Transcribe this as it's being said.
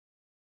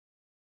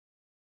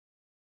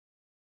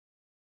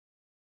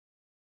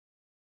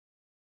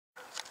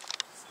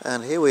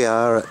And here we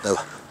are at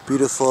the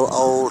beautiful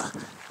old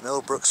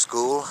Millbrook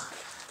School,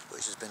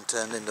 which has been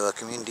turned into a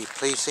community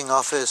policing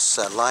office,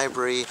 a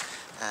library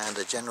and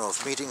a general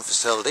meeting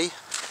facility.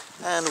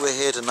 And we're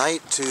here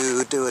tonight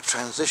to do a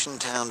transition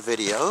town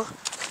video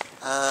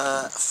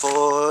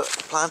for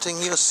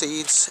planting your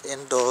seeds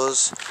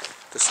indoors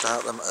to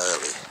start them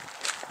early.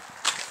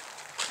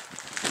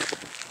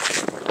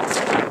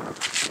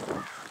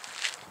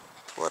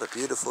 What a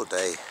beautiful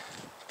day.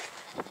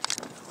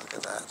 Look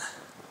at that.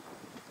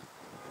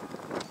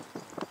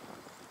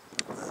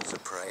 Birds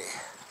of prey.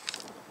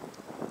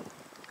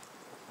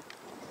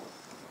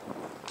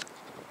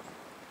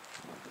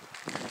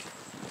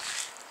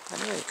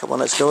 Anyway, come on,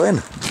 let's go in.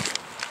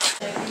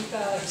 We've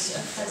got a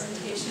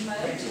presentation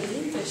by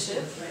Julie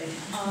Bishop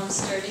on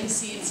starting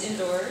seeds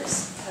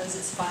indoors because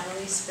it's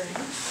finally spring.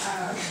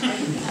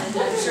 And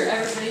I'm sure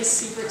everybody's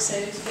super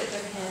excited to get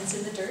their hands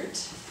in the dirt.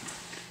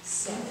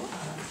 So,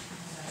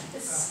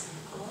 it's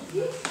all of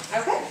you.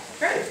 Okay,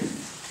 great.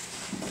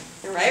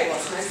 All right, well,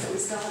 it's nice that we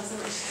still have so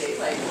much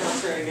daylight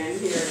filtering in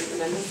here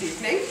even this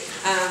evening.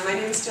 My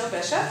name is Jill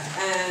Bishop,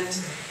 and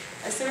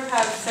I sort of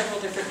have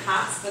several different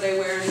hats that I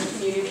wear in the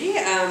community.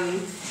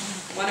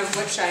 One of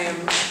which I am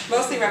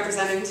mostly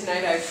representing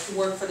tonight. I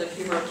work for the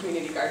Peterborough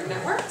Community Garden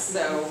Network,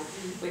 so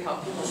we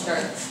help people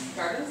start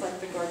gardens like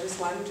the gorgeous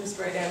one just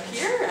right out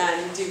here,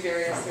 and do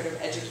various sort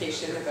of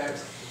education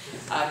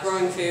about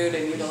growing food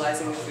and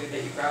utilizing the food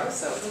that you grow.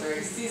 So it's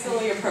very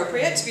seasonally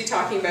appropriate to be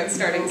talking about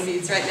starting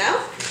seeds right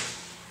now.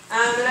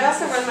 And I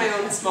also run my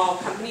own small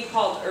company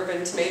called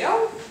Urban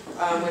Tomato,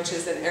 which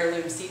is an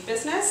heirloom seed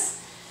business.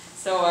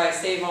 So I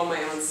save all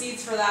my own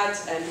seeds for that,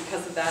 and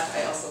because of that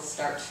I also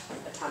start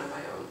a ton of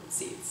my own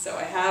seeds. So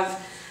I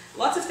have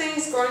lots of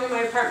things growing in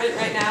my apartment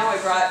right now. I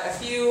brought a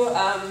few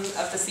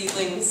of the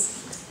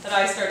seedlings that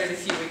I started a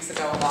few weeks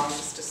ago along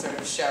just to sort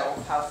of show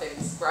how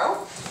things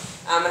grow.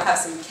 I have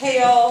some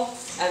kale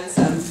and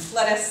some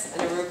lettuce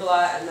and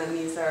arugula, and then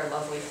these are a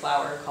lovely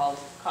flower called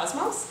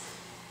Cosmos.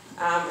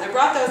 I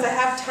brought those. I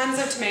have tons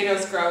of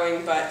tomatoes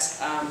growing, but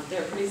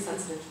they're pretty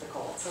sensitive to the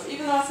cold. So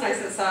even though it's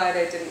nice outside,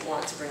 I didn't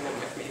want to bring them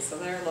with me. So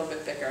they're a little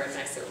bit bigger and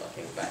nicer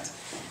looking. But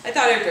I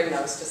thought I'd bring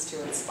those just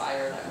to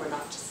inspire that we're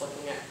not just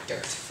looking at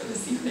dirt for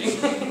this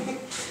evening.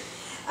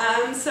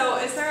 So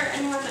is there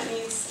anyone that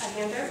needs a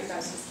handout? You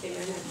guys just came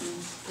in and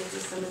give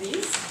you some of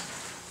these.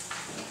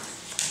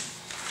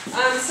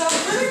 So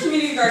for the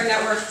Community Garden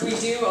Network, we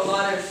do a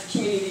lot of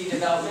community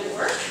development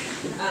work.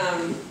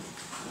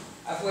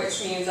 Of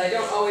which means I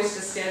don't always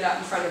just stand up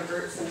in front of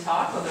groups and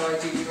talk, although I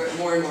do it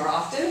more and more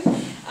often.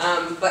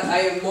 But I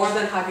am more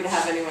than happy to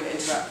have anyone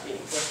interrupt me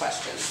with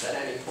questions at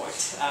any point.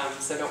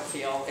 So don't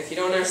feel, if you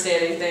don't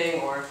understand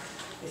anything, or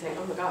you think,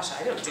 oh my gosh,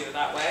 I don't do it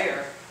that way,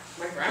 or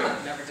my grandma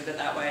never did it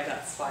that way,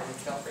 that's fine.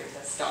 Feel free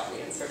to stop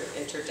me and sort of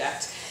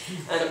interject.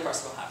 And of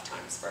course we'll have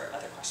times for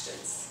other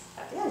questions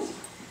at the end.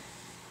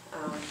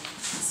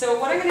 So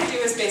what I'm going to do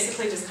is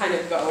basically just kind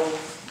of go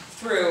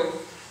through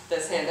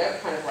this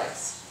handout, kind of like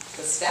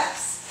the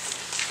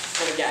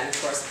steps. And again,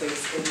 of course, please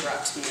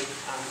interrupt me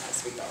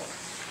as we go.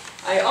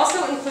 I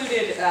also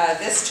included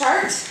this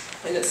chart,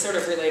 and it's sort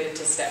of related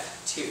to step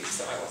 2,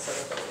 so I will sort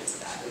of go into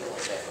that in a little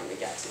bit when we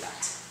get to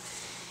that.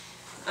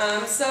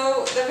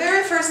 So the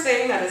very first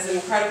thing that is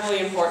incredibly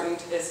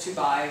important is to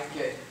buy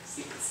good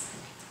seeds.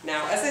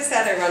 Now, as I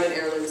said, I run an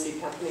heirloom seed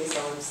company,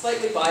 so I'm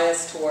slightly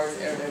biased towards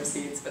heirloom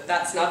seeds, but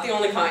that's not the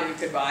only kind you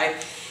could buy.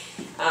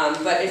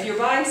 But if you're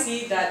buying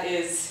seed that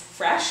is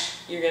fresh,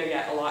 you're going to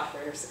get a lot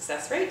greater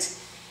success rate.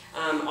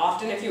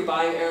 Often if you're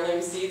buying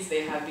heirloom seeds,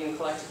 they have been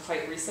collected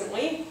quite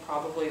recently,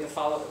 probably the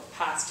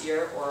past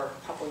year or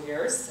a couple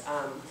years.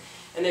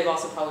 And they've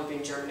also probably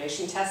been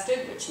germination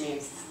tested, which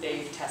means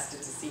they've tested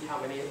to see how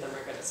many of them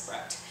are going to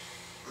sprout.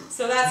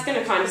 So that's going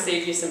to kind of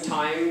save you some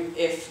time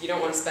if you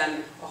don't want to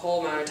spend a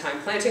whole amount of time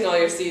planting all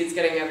your seeds,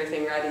 getting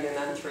everything ready, and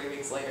then 3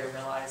 weeks later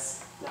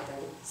realize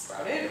nothing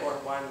sprouted, or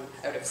 1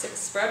 out of 6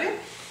 sprouted.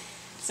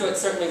 So it's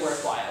certainly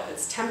worthwhile.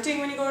 It's tempting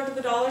when you go into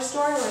the dollar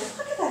store, like,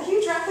 look at that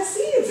huge rack of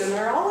seeds, and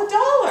they're all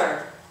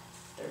 $1.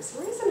 There's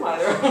a reason why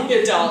they're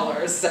only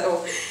 $1.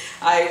 So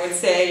I would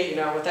say, you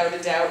know, without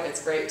a doubt,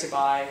 it's great to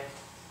buy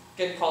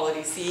good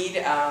quality seed.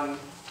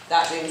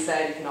 That being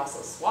said, you can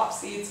also swap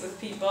seeds with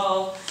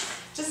people,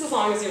 just as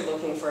long as you're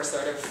looking for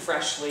sort of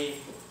freshly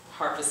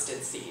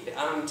harvested seed.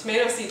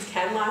 Tomato seeds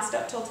can last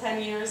up till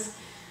 10 years,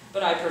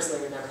 but I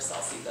personally would never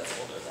sell seed that's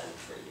older than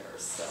 3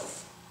 years. So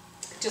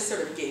just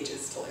sort of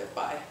gauges to live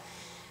by.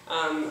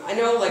 I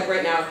know, like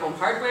right now at Home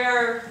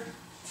Hardware,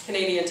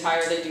 Canadian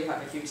Tire, they do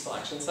have a huge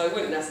selection, so I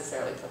wouldn't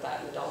necessarily put that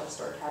in the dollar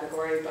store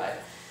category,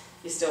 but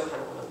you still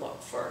kind of want to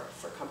look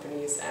for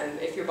companies. And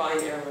if you're buying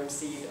heirloom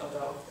seed,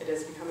 although it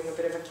is becoming a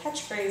bit of a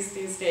catchphrase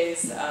these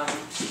days,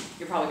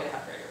 you're probably going to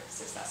have greater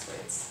success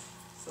rates.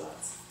 So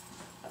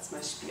that's my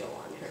spiel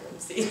on heirloom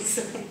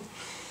seeds.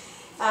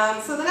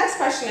 So the next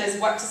question is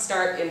what to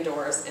start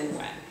indoors and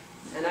when.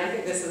 And I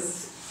think this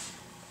is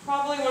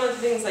probably one of the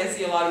things I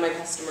see a lot of my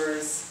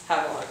customers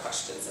have a lot of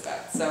questions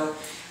about. So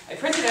I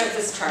printed out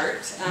this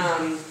chart.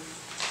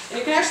 And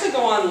you can actually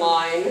go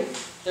online.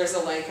 There's a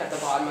link at the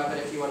bottom of it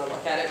if you want to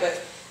look at it.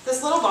 But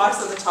this little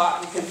box at the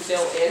top, you can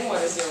fill in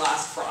what is your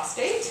last frost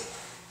date.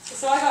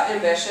 So I got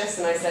ambitious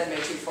and I said May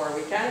 24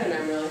 weekend, and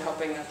I'm really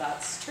hoping that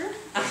that's true.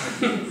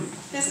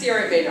 This year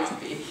it may not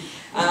be.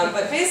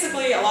 But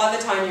basically, a lot of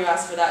the time you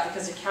ask for that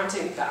because you're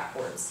counting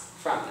backwards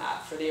from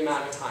that for the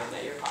amount of time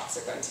that your crops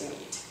are going to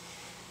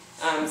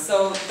need.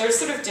 So there's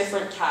sort of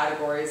different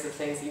categories of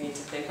things you need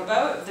to think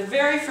about. The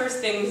very first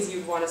things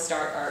you want to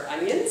start are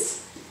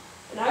onions.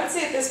 And I would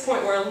say at this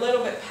point we're a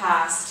little bit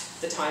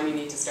past the time you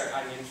need to start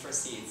onion for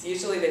seeds.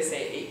 Usually they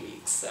say 8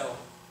 weeks, so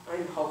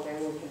I'm hoping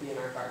we can be in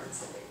our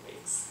gardens in 8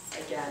 weeks.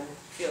 Again,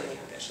 feeling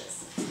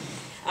ambitious.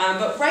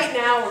 But right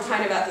now we're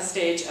kind of at the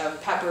stage of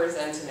peppers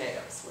and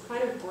tomatoes. We're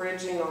kind of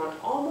bridging on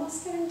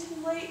almost getting too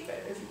late,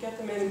 but if you get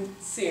them in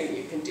soon,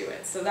 you can do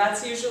it. So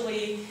that's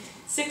usually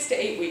 6 to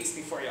 8 weeks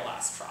before your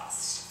last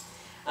frost.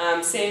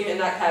 Same in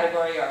that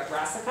category are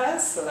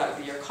brassicas, so that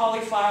would be your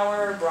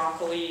cauliflower,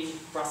 broccoli,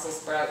 Brussels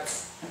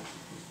sprouts,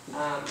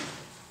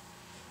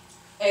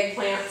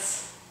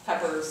 eggplants,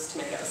 peppers,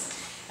 tomatoes.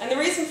 And the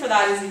reason for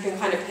that is you can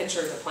kind of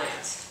picture the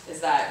plant,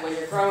 is that when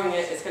you're growing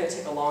it, it's going to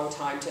take a long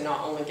time to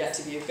not only get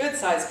to be a good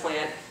sized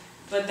plant,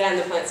 but then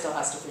the plant still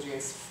has to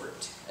produce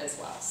fruit as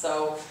well.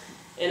 So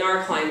in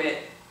our climate,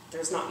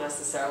 there's not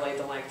necessarily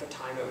the length of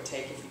time it would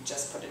take if you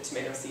just put a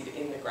tomato seed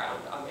in the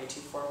ground on May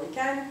 24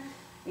 weekend.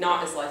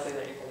 Not as likely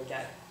that you're going to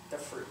get the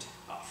fruit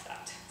off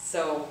that.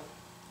 So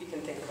you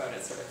can think about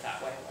it sort of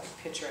that way, like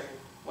picturing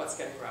what's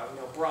going to grow.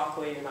 You know,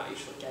 broccoli, you're not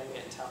usually getting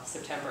it until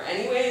September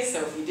anyway,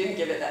 so if you didn't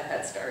give it that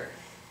head start,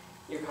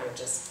 you're kind of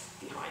just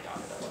behind on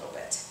it a little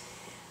bit.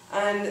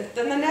 And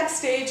then the next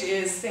stage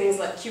is things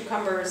like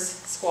cucumbers,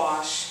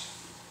 squash,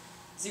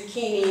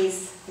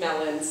 zucchinis,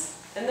 melons,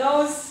 and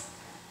those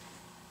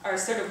are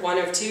sort of one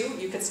of two.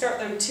 You could start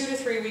them 2 to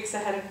 3 weeks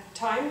ahead of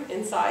time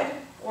inside,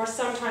 or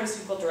sometimes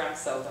people direct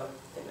sow them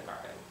in the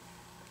garden.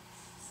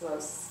 So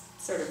those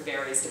sort of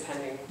varies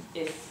depending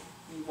if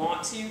you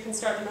want to, you can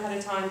start them ahead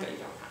of time, but you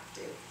don't have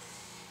to.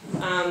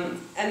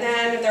 And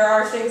then there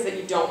are things that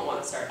you don't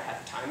want to start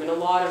ahead of time, and a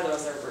lot of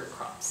those are root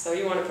crops. So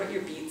you want to put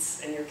your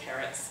beets and your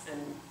carrots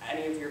and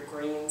any of your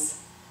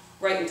greens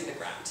right into the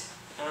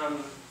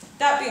ground.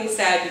 That being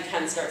said, you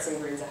can start some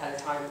greens ahead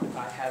of time,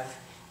 like I have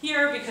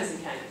here, because you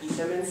can eat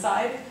them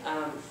inside.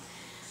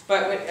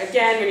 But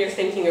when you're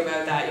thinking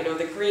about that, you know,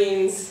 the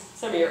greens,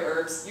 some of your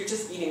herbs, you're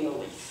just eating the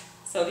leaf.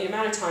 So the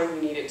amount of time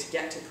you need it to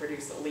get to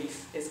produce a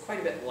leaf is quite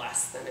a bit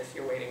less than if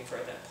you're waiting for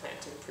the plant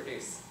to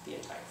produce the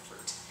entire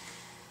fruit.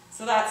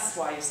 So that's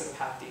why you sort of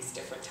have these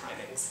different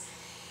timings.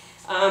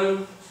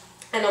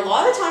 And a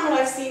lot of the time what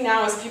I've seen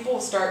now is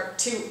people start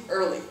too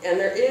early, and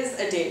there is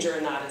a danger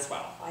in that as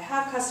well. I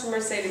have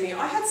customers say to me,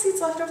 I had seeds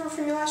left over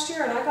from you last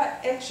year and I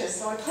got anxious,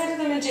 so I planted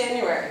them in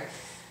January.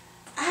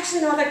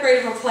 Actually not that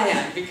great of a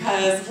plan,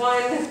 because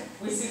one,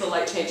 we see the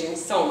light changing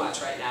so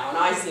much right now, and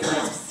I see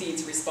my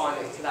seeds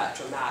responding to that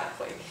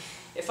dramatically.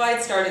 If I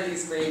had started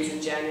these greens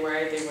in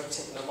January, they would have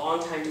taken a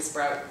long time to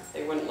sprout,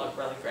 they wouldn't look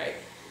really great.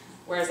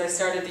 Whereas I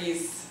started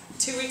these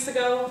 2 weeks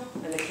ago,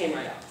 and they came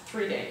right up,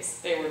 3 days.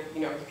 They were,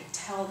 you know, you could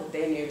tell that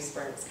they knew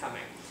spring was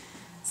coming.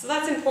 So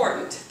that's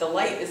important. The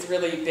light is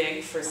really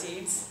big for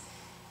seeds,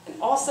 and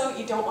also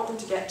you don't want them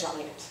to get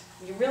giant.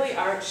 You really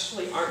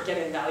actually aren't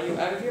getting value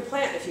out of your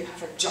plant if you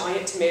have a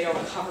giant tomato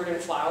covered in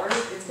flowers.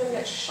 It's going to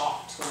get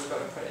shocked when you go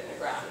to put it in the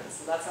ground, and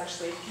so that's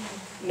actually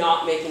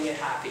not making it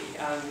happy.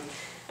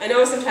 I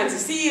know sometimes you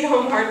see at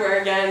home hardware,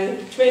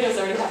 again, tomatoes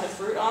already have the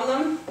fruit on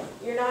them.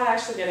 You're not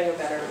actually getting a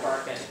better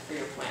bargain for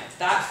your plant.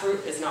 That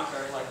fruit is not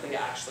very likely to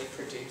actually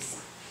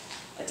produce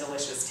a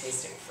delicious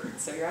tasting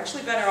fruit. So you're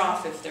actually better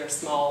off if they're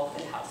small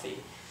and healthy.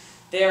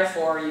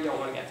 Therefore, you don't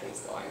want to get things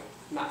going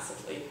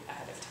massively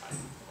ahead of time.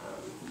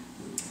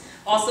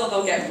 Also,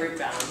 they'll get root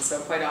bound, so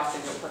quite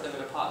often you'll put them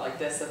in a pot like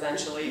this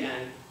eventually,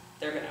 and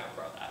they're going to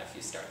outgrow that if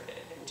you started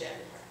it in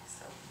January.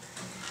 So,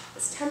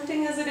 as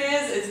tempting as it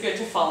is, it's good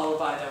to follow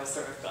by those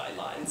sort of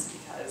guidelines,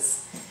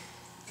 because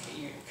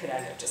you could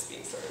end up just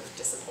being sort of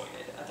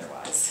disappointed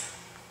otherwise.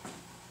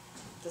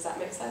 Does that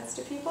make sense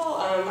to people?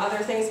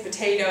 Other things,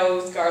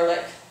 potatoes,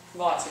 garlic,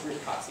 lots of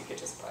root crops you could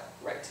just put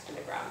right in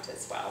the ground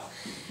as well.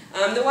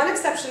 The one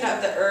exception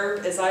of the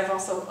herb is I've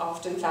also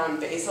often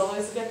found basil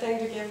is a good thing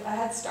to give a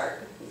head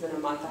start, even a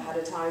month ahead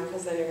of time,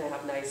 because then you're going to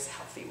have nice,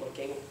 healthy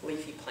looking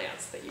leafy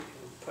plants that you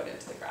can put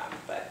into the ground,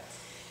 but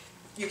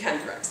you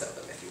can direct sow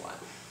them if you want.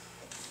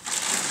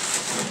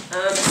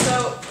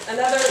 So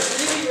another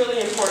really,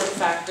 really important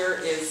factor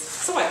is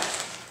soil.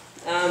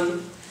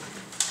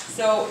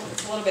 So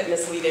it's a little bit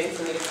misleading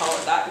for me to call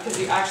it that, because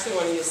you actually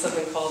want to use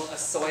something called a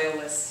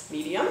soilless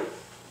medium.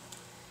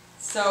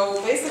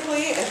 So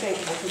basically, I think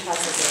I can pass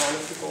this around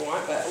if people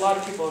want, but a lot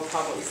of people have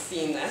probably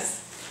seen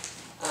this.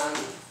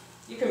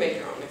 You can make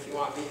your own if you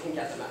want, but you can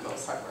get them at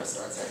most hardware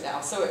stores right now.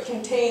 So it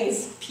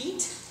contains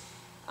peat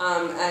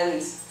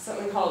and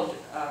something called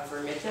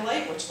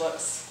vermiculite, which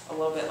looks a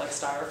little bit like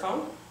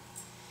styrofoam.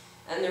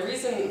 And the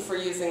reason for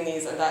using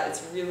these is that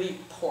it's really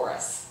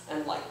porous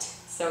and light.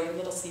 So your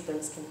little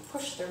seedlings can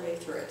push their way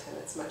through it, and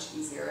it's much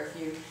easier. If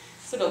you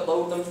sort of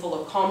load them full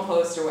of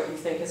compost or what you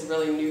think is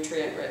really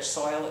nutrient-rich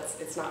soil,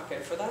 it's not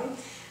good for them.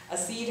 A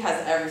seed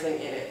has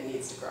everything in it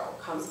needs to grow. It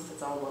comes with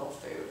its own little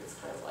food. It's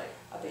kind of like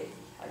a baby,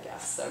 I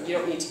guess. So you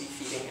don't need to be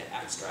feeding it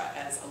extra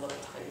as a little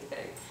tiny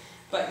thing.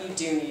 But you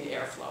do need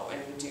airflow, and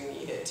you do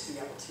need it to be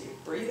able to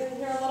breathe in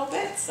here a little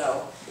bit.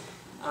 So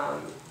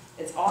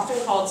it's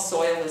often called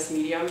soilless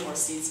medium or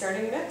seed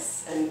starting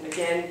mix. And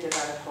again, get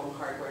that at Home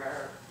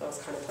Hardware,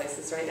 those kind of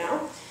places right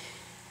now.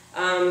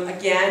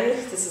 Again,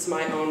 this is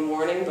my own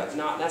warning, but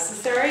not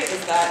necessary,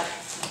 is that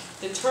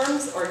the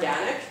terms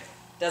organic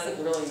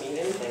doesn't really mean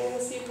anything in the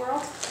seed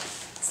world.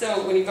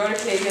 So when you go to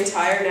Canadian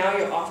Tire now,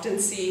 you'll often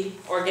see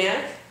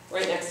organic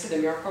right next to the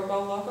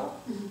Miracle-Gro logo.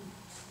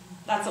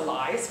 That's a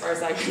lie as far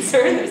as I'm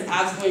concerned. There's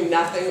absolutely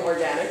nothing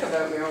organic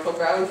about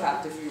Miracle-Gro. In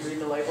fact, if you read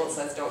the label, it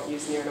says don't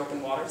use near an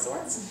open water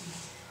source.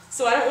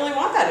 So I don't really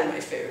want that in my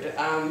food,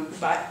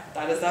 but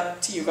that is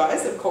up to you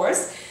guys, of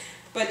course.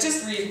 But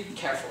just read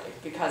carefully,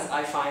 because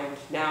I find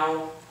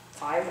now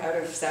 5 out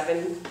of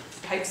 7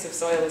 types of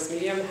soilless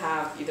medium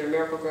have either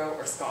Miracle-Gro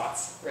or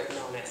Scott's written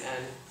on it,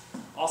 and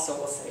also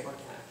will say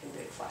organic in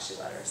big flashy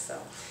letters. So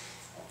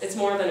it's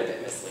more than a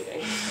bit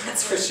misleading,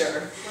 that's for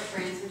sure. What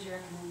brands would you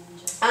recommend?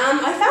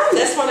 I found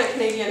this one at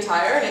Canadian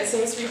Tire, and it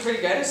seems to be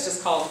pretty good. It's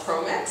just called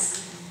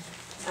ProMix.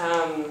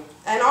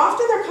 And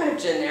often they're kind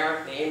of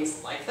generic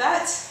names like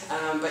that,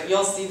 but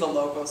you'll see the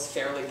logos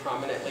fairly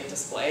prominently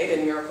displayed,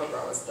 and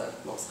Miracle-Gro is the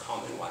most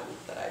common one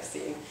that I've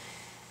seen.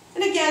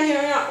 And again, you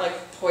know, you're not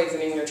like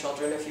poisoning your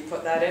children if you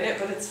put that in it,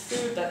 but it's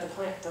food that the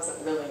plant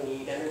doesn't really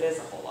need, and it is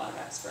a whole lot of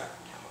extra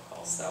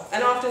chemicals. So,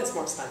 and often it's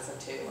more expensive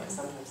too, like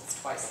sometimes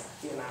it's twice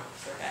the amount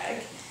per bag.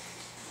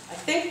 I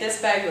think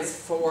this bag was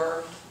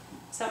 $4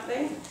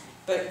 something,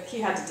 but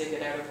he had to dig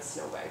it out of a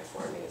snow bag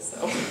for me,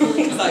 so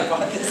because I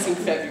bought this in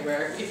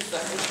February.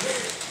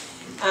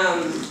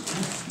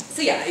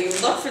 So yeah, you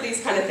look for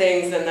these kind of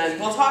things, and then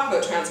we'll talk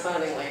about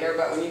transplanting later,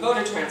 but when you go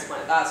to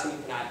transplant, that's when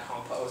you can add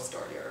compost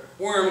or your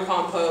worm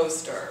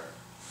compost or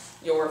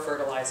your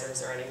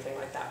fertilizers or anything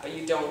like that, but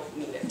you don't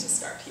need it to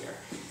start here.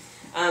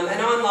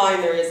 And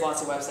online there is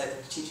lots of websites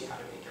that teach you how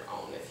to make your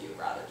own if you'd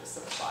rather just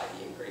sort of buy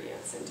the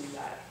ingredients and do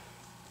that.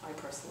 I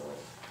personally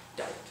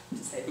don't,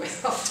 to save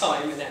myself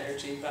time and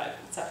energy, but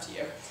it's up to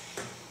you.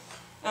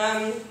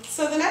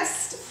 So the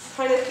next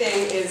kind of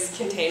thing is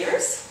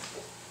containers.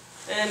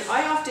 And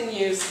I often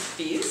use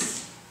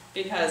these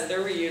because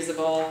they're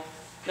reusable,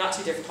 not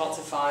too difficult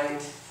to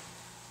find.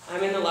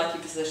 I'm in the lucky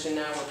position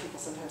now where people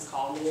sometimes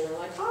call me and they're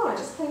like, oh, I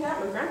just cleaned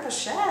out my grandpa's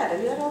shed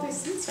and he had all these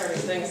seed starting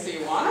things, do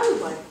you want them?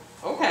 I'm like,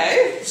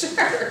 okay,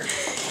 sure.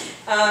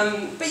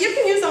 But you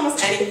can use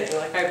almost anything.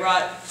 Like I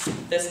brought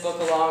this book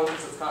along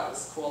because it's got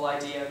this cool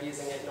idea of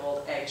using it in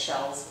old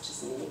eggshells, which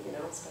is neat, you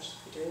know, especially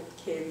if you're doing it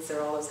with kids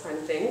or all those kind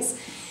of things.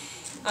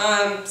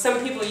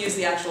 Some people use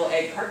the actual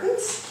egg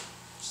cartons,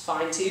 which is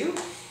fine too.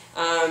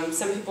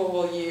 Some people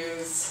will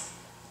use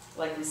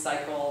like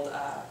recycled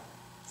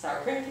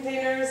sour cream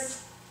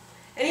containers.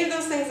 Any of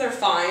those things are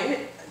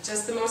fine,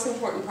 just the most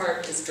important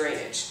part is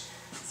drainage.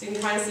 So you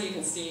can kind of see, you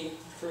can see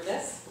through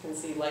this, you can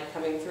see light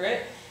coming through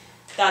it.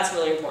 That's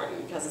really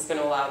important because it's going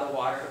to allow the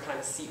water to kind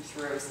of seep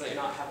through so that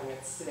you're not having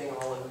it sitting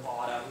all in the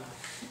bottom.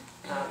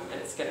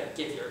 And it's going to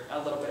give you a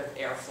little bit of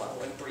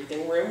airflow and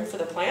breathing room for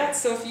the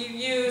plants. So if you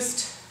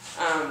used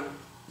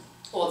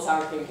old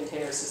sour cream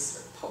containers, just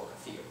sort of poke a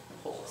few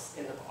holes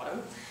in the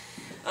bottom.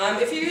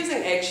 If you're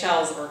using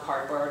eggshells or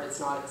cardboard, it's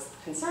not as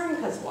concerning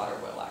because water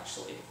will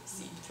actually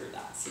seep through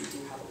that. So you do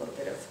have a little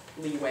bit of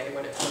leeway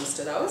when it comes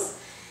to those.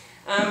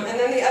 And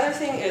then the other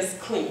thing is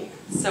clean.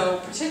 So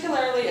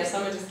particularly if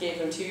someone just gave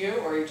them to you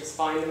or you just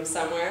find them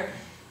somewhere,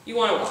 you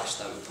want to wash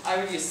them. I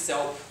would use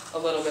soap, a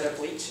little bit of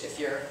bleach if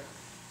you're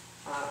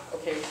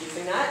okay with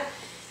using that.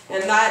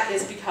 And that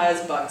is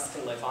because bugs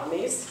can live on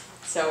these.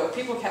 So if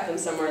people kept them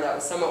somewhere that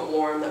was somewhat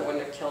warm that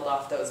wouldn't have killed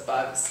off those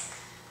bugs,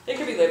 they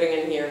could be living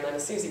in here, and then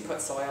as soon as you put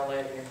soil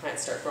in and your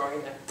plants start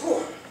growing, then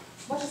boom,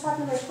 what just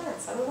happened to my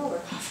plants? I don't know, they're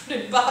covered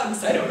in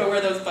bugs. I don't know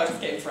where those bugs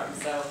came from.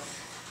 So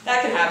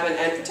that can happen,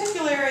 and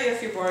particularly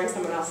if you're boring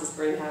someone else's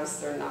greenhouse,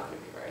 they're not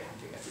going to be very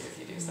happy with you if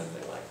you do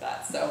something like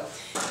that. So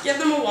give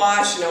them a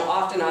wash. You know,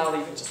 often I'll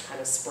even just kind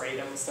of spray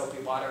them with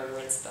soapy water and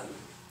rinse them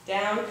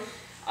down.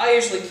 I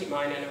usually keep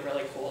mine in a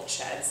really cold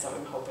shed, so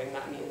I'm hoping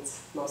that means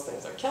most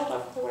things are killed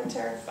over the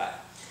winter.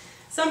 But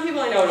some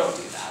people I know don't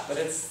do that, but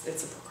it's a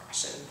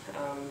precaution.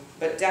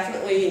 But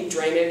definitely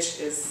drainage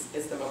is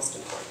the most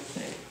important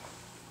thing.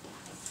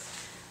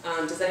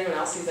 Does anyone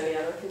else use any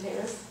other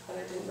containers that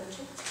I didn't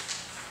mention?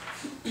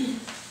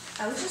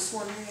 I was just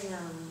wondering,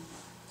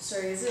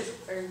 sorry,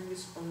 are you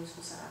only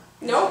supposed to ask?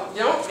 No,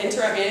 don't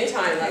interrupt me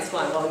anytime, that's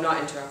fine. Well, I'm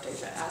not interrupting,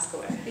 but ask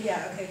away.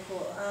 Yeah, okay,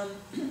 cool.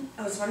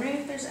 I was wondering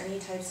if there's any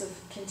types of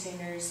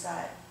containers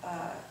that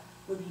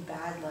would be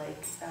bad,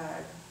 like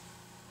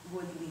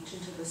would leach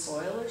into the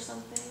soil or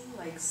something,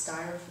 like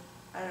styrofoam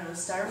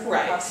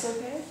Right. plus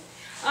okay?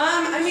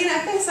 I mean, I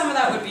think some of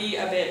that would be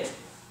a bit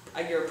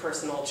your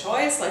personal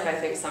choice. Like I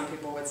think some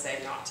people would say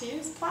not to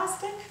use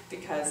plastic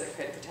because it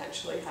could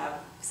potentially have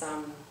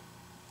some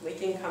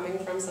leaking coming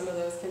from some of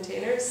those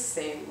containers.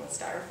 Same with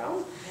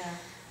styrofoam.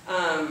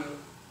 Yeah.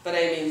 But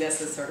I mean,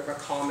 this is sort of a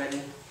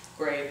common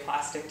grade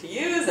plastic to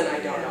use, and I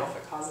don't know if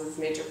it causes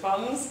major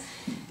problems.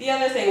 The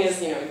other thing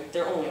is, you know,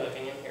 they're only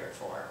living in here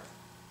for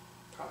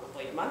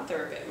probably a month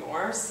or a bit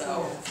more,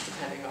 so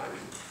depending on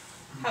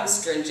how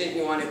stringent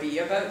you want to be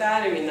about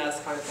that. I mean, that's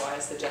kind of why I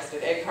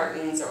suggested egg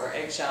cartons or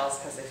eggshells,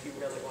 because if you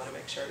really want to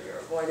make sure you're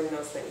avoiding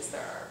those things,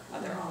 there are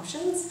other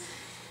options.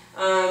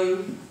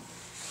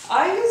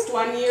 I used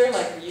one year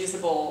like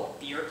reusable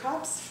beer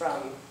cups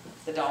from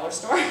the dollar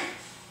store.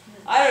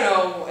 I don't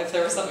know if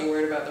there was something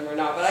weird about them or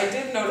not, but I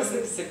did notice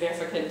a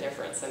significant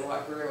difference in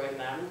what grew in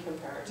them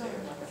compared to,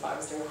 like if I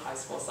was doing a high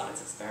school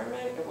science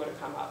experiment, it would have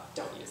come up,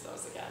 don't use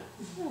those again.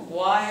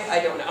 Why?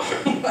 I don't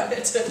know. But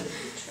interesting.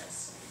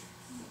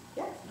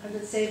 Yeah. I've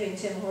been saving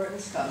Tim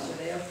Hortons cups. Are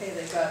they okay?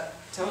 They've got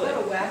a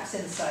little wax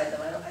inside them.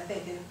 I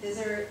think,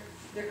 they're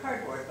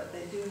cardboard, but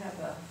they do have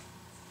a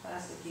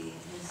plasticky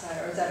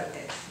inside, or is that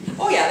okay?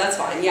 Oh yeah, that's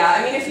fine. Yeah,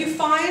 I mean, if you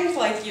find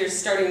like you're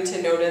starting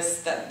to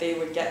notice that they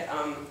would get,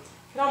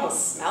 you can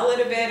almost smell it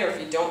a bit, or if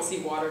you don't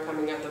see water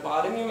coming out the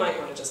bottom, you might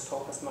want to just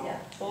poke a small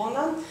hole in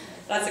them.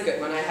 That's a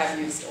good one. I have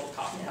used old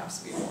coffee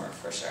cups before,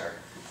 for sure.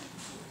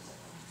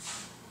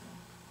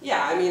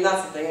 Yeah, I mean,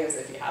 that's the thing is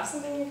if you have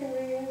something you can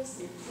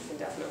reuse, you can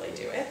definitely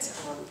do it.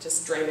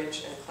 Just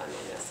drainage and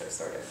cleanliness are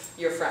sort of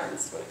your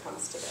friends when it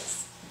comes to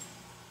this.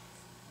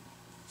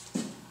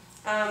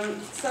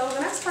 So the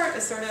next part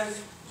is sort of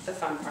the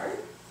fun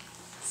part,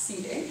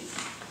 seeding.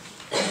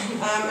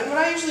 And what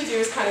I usually do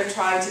is kind of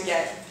try to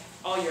get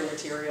all your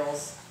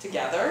materials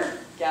together,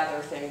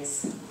 gather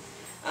things.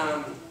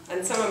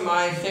 And some of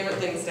my favorite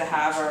things to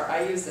have are,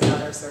 I use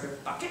another sort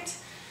of bucket.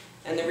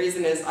 And the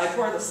reason is I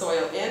pour the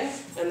soil in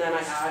and then I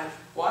add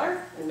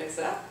water and mix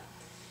it up.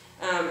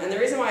 And the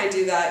reason why I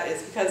do that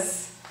is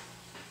because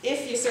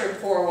if you sort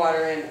of pour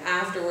water in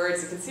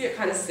afterwards, you can see it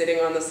kind of sitting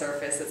on the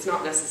surface. It's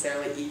not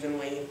necessarily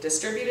evenly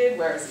distributed,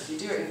 whereas if you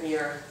do it in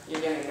here,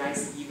 you're getting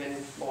nice, even,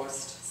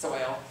 moist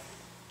soil.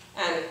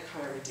 And it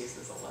kind of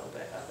reduces a little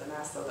bit of the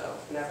mess, although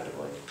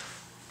inevitably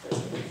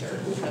there's going to be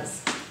dirt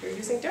because you're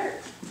using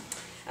dirt.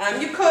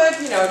 You could,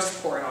 you know,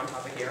 just pour it on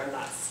top of here, and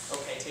that's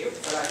okay too,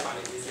 but I find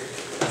it easier to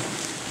do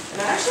this.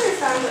 And I actually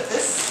found that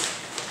this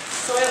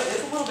soil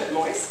is a little bit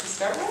moist to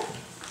start with.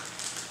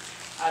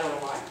 I don't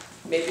know why.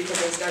 Maybe because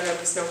I started out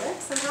with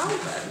snowbanks somehow,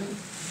 but...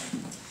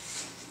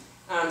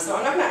 so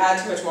I'm not going to add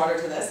too much water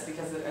to this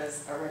because it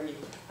is already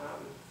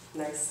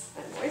nice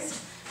and moist.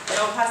 But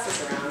I'll pass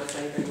this around if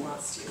anybody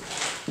wants to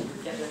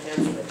get their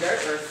hands in the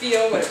dirt or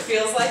feel what it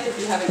feels like if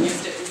you haven't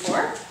used it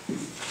before.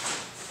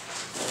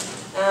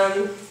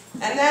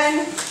 And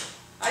then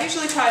I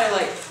usually try to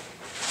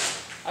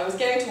I was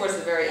getting towards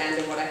the very end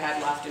of what I had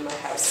left in my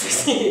house for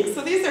seeding.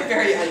 So these are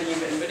very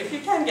uneven, but if you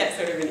can get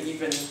sort of an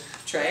even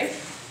tray.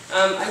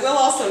 I will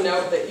also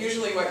note that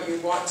usually what you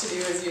want to do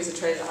is use a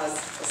tray that has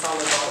a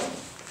solid bottom.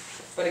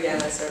 But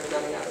again, I started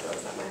running out of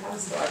those at my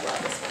house, so I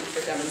brought this one for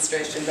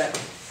demonstration. But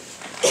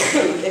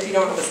if you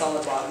don't have a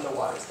solid bottom, the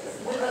water's going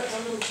to pour. What about the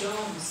little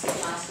domes, the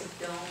plastic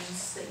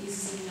domes that you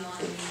see on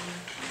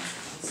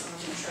some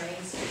of the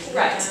trays?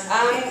 Right.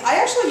 I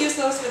actually used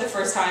those for the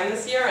first time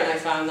this year, and I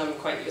found them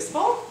quite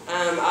useful.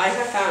 I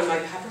have found my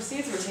pepper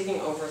seeds were taking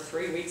over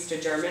 3 weeks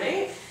to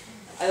germinate.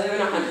 I live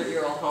in a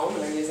 100-year-old home,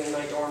 and I'm using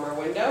my dormer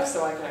window,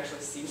 so I can actually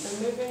see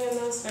them moving in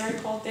those very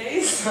cold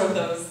days. So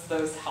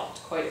those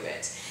helped quite a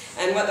bit.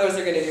 And what those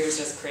are going to do is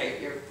just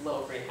create your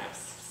little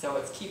greenhouse. So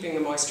it's keeping the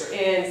moisture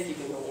in, it's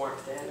keeping the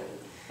warmth in.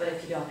 But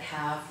if you don't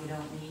have, you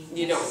don't need.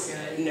 You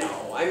don't.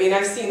 No. I mean,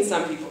 I've seen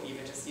some people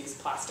even just use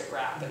plastic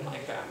wrap, and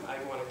I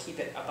want to keep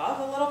it above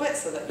a little bit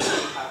so that you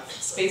can have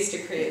space to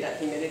create that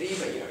humidity.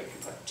 But you know, you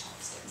can put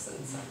chopsticks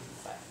and stuff,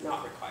 but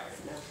not required.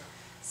 No.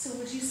 So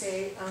would you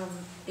say,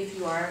 if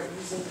you are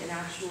using an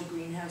actual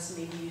greenhouse,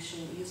 maybe you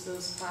shouldn't use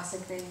those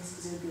plastic things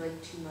because it would be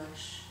like too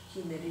much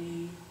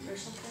humidity or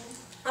something?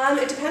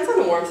 It depends on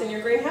the warmth in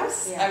your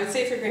greenhouse. Yeah. I would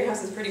say if your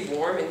greenhouse is pretty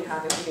warm and you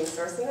have a heating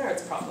source in there,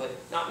 it's probably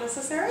not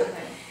necessary.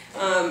 Okay.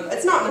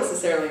 It's not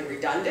necessarily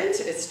redundant,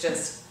 it's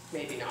just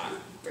maybe not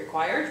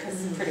required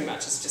because pretty much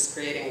it's just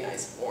creating a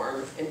nice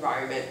warm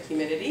environment,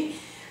 humidity.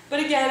 But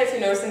again, if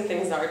you're noticing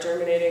things are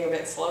germinating a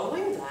bit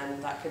slowly,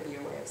 then that could be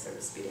a way of sort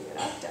of speeding it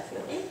up,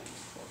 definitely.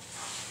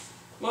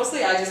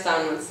 Mostly I just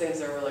found when things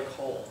are really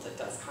cold, it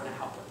does kind of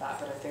help with that,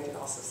 but I think it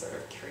also sort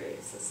of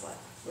creates this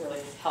really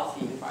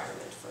healthy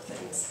environment for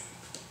things.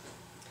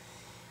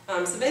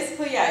 So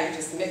basically, yeah, you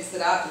just mix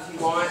it up if you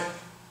want.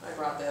 I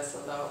brought this,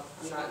 although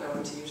I'm not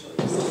known to usually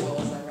use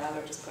tools. I'd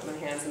rather just put my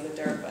hands in the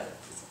dirt, but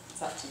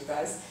it's up to you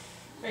guys.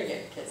 Or you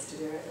get kids to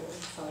do it,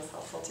 it's always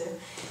helpful too.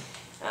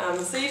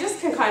 So you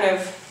just can kind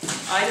of,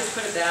 I just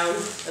put it down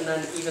and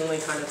then evenly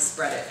kind of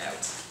spread it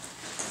out.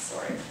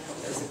 Sorry, I hope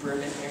there's a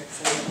broom in here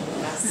because I'm making a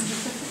mess.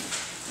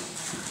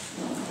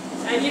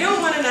 And you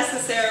don't want to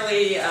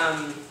necessarily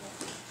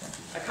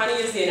I kind of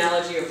use the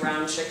analogy of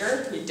brown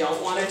sugar. You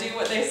don't want to do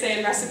what they say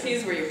in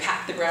recipes where you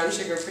pack the brown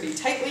sugar pretty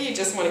tightly. You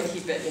just want to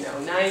keep it,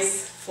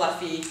 nice,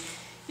 fluffy.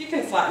 You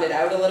can flatten it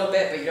out a little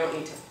bit, but you don't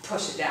need to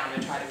push it down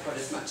and try to put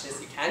as much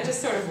as you can.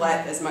 Just sort of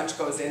let as much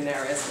goes in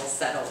there as will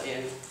settle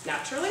in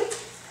naturally.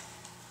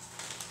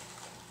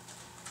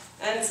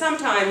 And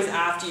sometimes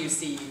after you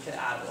seed, you could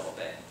add a little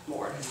bit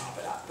more to top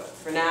it up. But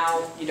for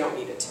now, you don't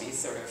need it to be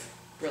sort of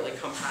really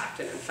compact,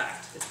 and in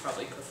fact, it's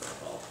probably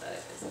preferable that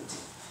it isn't.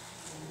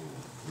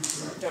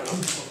 I don't know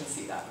if people can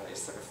see that, but I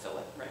just sort of fill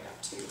it right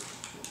up to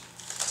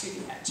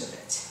the edge of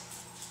it.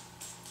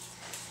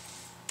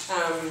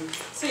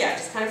 So yeah,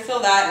 just kind of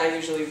fill that, and I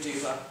usually do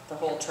the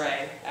whole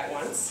tray at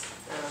once.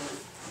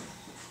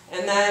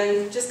 And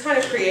then just kind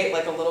of create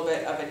like a little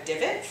bit of a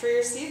divot for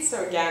your seeds.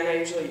 So again, I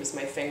usually use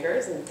my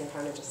fingers, and you can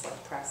kind of just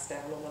like press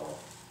down a little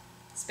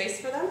space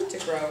for them to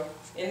grow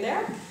in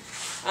there.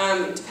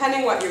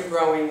 Depending what you're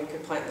growing, you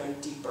could plant them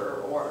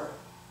deeper or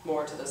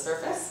more to the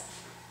surface.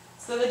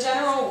 So the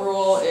general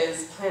rule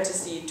is plant a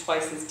seed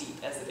twice as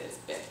deep as it is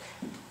big.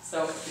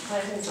 So if you're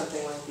planting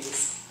something like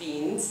these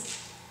beans,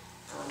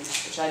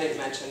 which I didn't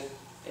mention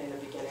in the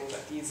beginning,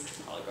 but these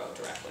could probably go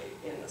directly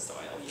in the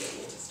soil. You don't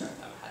need to start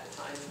them ahead of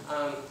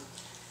time.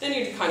 Then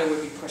you kind of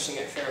would be pushing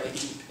it fairly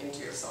deep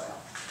into your soil.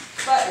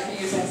 But if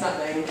you're using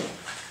something,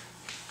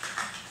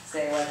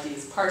 say like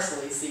these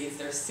parsley seeds,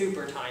 they're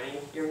super tiny.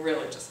 You're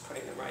really just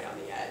putting them right on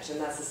the edge,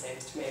 and that's the same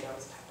as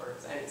tomatoes,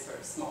 peppers, any sort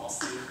of small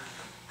seed.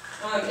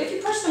 If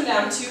you push them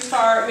down too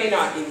far, it may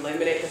not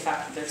eliminate the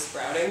fact that they're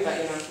sprouting, but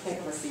if you think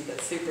of a seed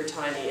that's super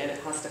tiny and it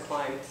has to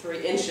climb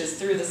 3 inches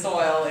through the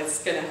soil,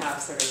 it's going to have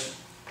sort of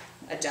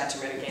a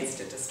detriment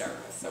against it to start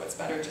with. So it's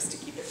better just to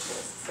keep it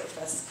towards the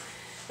surface.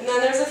 And then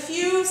there's a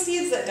few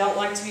seeds that don't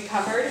like to be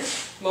covered.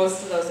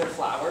 Most of those are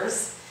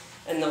flowers,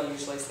 and they'll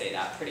usually say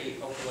that pretty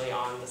openly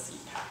on the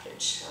seed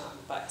package.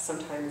 But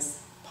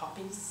sometimes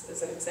poppies,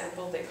 as an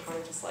example, they kind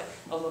of just like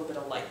a little bit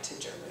of light to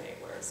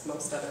germinate, whereas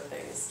most other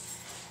things,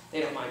 they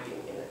don't mind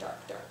being in the dark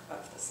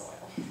of the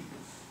soil.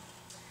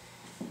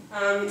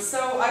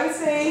 So I would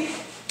say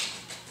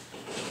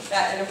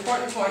that an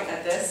important point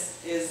at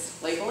this is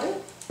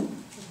labeling.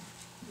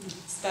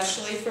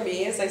 Especially for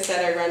me, as I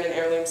said, I run an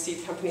heirloom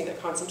seed company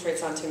that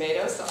concentrates on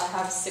tomatoes, so I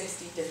have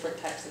 60 different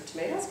types of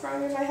tomatoes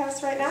growing in my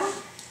house right now,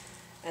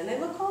 and they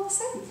look all the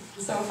same.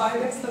 So if I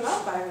mix them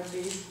up, I would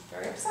be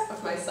very upset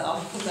with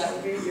myself, because that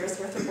would be a year's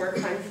worth of work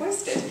kind of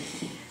wasted.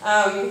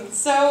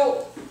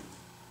 So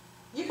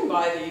you can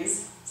buy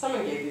these.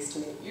 Someone gave these to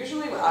me.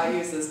 Usually what I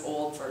use is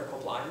old vertical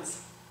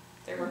blinds.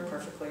 They work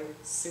perfectly,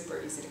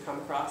 super easy to come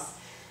across.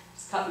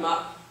 Just cut them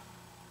up,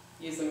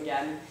 use them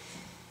again.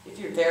 If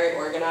you're very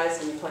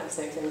organized and you plant the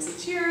same things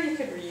each year, you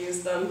could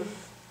reuse them.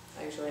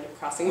 I usually end up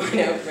crossing mine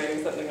out and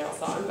writing something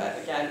else on, but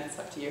again, it's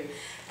up to you.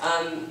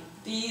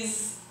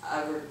 These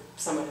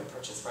someone could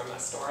purchase from a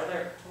store.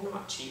 They're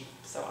not cheap,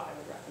 so I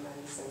would recommend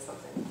using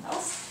something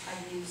else.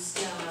 I used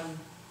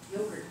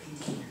yogurt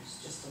containers,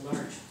 just a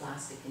large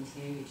plastic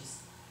container, you just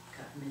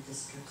cut them into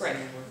strips. Great.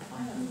 And they work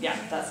fine. Yeah,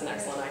 that's an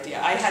excellent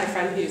idea. I had a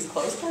friend who used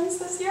clothespins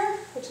this year,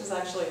 which is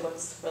actually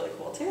looks really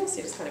cool too. So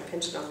you just kind of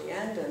pinch it on the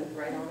end and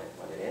write on it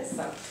what it is.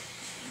 So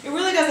it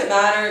really doesn't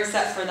matter,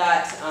 except for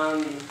that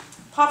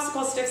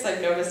popsicle sticks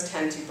I've noticed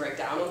tend to break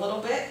down a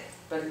little bit.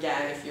 But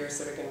again, if you're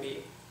sort of going to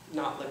be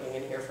not living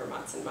in here for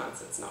months and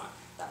months, it's not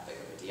that big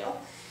of a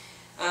deal.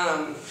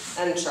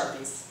 And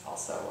Sharpies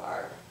also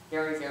are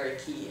very, very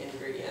key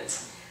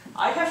ingredients.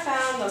 I have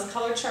found those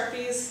colored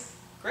Sharpies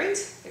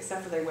great,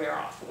 except for they wear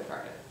off in the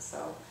garden.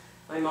 So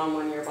my mom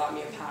one year bought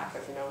me a pack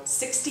of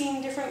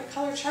 16 different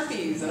colored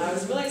Sharpies, and I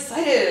was really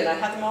excited, and I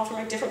had them all for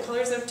my different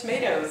colors of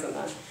tomatoes, and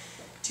then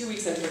 2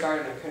 weeks into the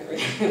garden I couldn't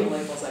read the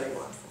labels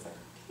anymore. So I was like,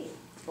 okay,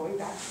 going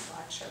back to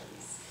black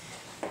Sharpies.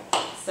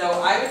 So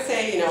I would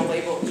say,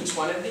 label each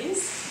one of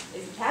these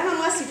if you can,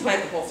 unless you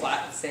plant the whole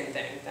flat the same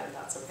thing, then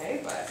that's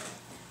okay.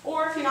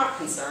 Or if you're not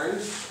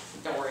concerned,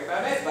 don't worry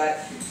about it,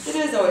 but it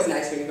is always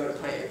nice when you go to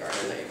plant your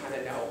garden that you kind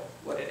of know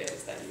what it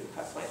is that you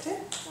have planted.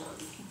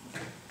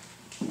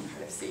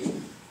 Kind of see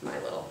my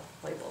little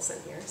labels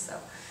in here.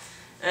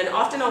 And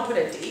often I'll put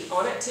a date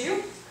on it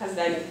too, because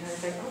then you kind of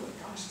think, oh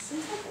my gosh, it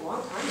seems like a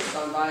long time has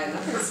gone by and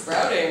nothing's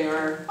sprouting,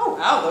 or oh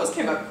wow, those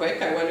came up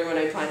quick, I wonder when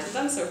I planted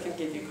them, so it can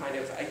give you kind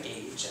of a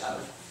gauge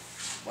of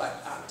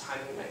what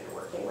timing that you're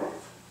working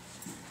with.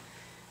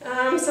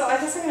 So I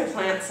guess I'm going to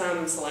plant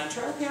some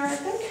cilantro here, I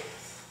think,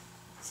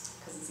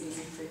 because it's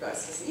easy for you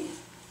guys to see.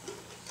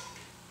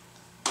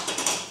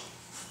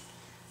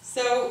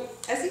 So,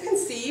 as you can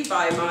see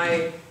by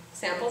my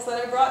samples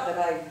that I brought, that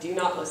I do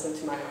not listen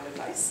to my own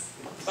advice,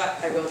 but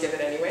I will give it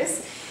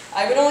anyways.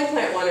 I would only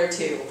plant 1 or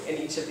 2 in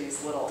each of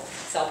these little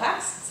cell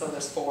packs, so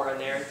there's 4 in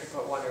there, you could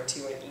put 1 or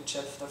 2 in each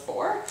of the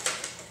 4.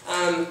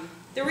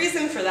 The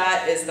reason for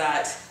that is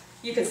that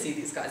you can see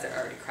these guys are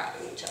already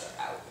crowding each other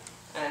out,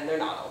 and they're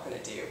not all going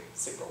to do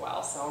super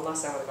well, so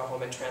unless I want to go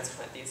home and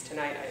transplant these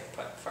tonight, I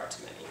put far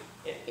too many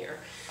in here.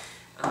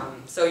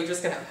 So you're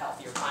just going to have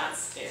healthier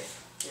plants if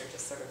you're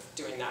just sort of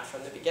doing that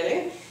from the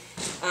beginning.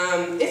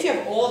 If you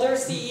have older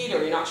seed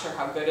or you're not sure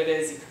how good it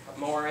is, you could put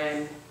more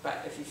in,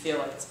 but if you feel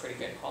like it's pretty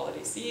good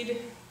quality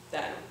seed,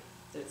 then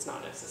it's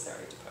not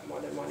necessary to put more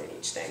than one in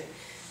each thing.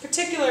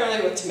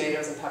 Particularly with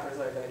tomatoes and peppers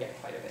that are going to get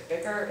quite a bit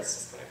bigger, it's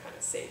just going to kind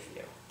of save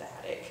you the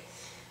headache.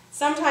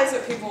 Sometimes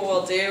what people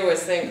will do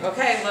is think,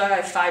 okay, look, I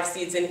have 5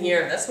 seeds in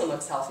here, this one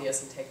looks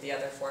healthiest, and take the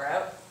other 4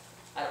 out.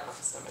 I don't have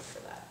the stomach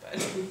for that, but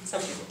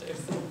some people do,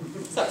 so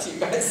it's up to you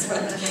guys.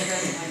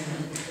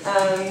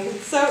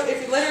 So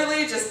if you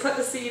literally just put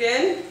the seed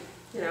in,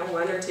 you know,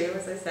 1 or 2,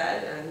 as I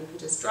said, and you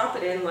just drop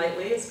it in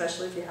lightly,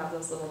 especially if you have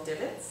those little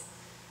divots.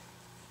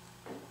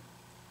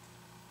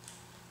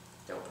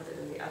 Don't put it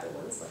in the other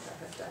ones like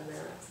I have done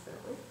there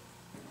accidentally.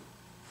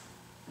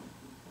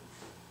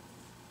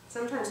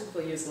 Sometimes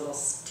people use little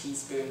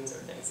teaspoons or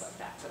things like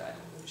that, but I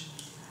don't usually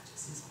do that,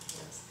 just use my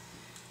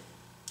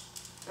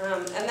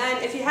hands. And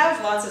then if you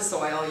have lots of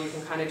soil, you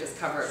can kind of just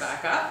cover it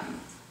back up.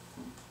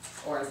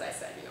 Or as I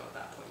said, you know, at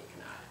that point you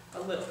can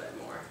add a little bit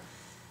more.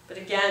 But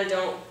again,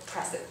 don't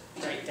press it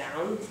right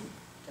down.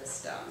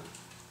 Just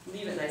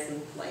leave it nice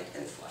and light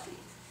and fluffy.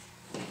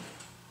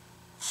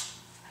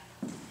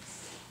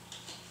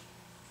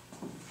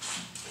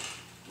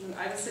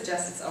 I would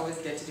suggest it's always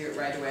good to do it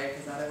right away,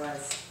 because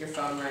otherwise your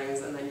phone rings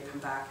and then you come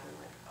back and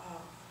you're like,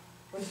 oh,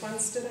 which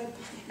ones did I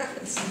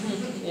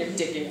plant? You're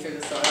digging through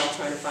the soil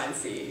trying to find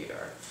seed,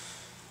 or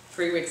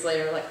 3 weeks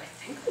later, like, I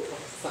think I put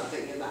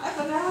something in that,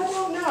 but now I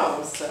don't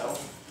know. So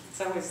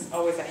it's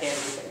always a handy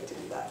thing to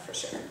do that for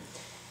sure.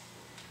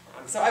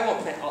 So I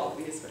won't plant all of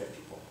these, but if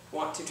people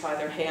want to try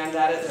their hand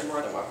at it, they're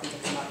more than welcome to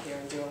come up here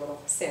and do a little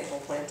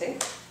sample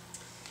planting.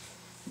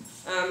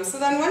 So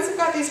then once you've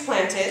got these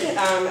planted,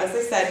 as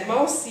I said,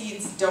 most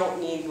seeds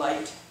don't need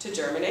light to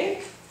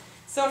germinate.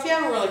 So if you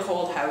have a really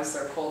cold house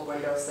or cold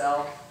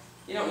windowsill,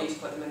 you don't need to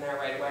put them in there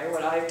right away.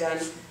 What I've done,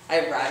 I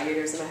have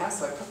radiators in my house,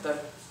 so I put the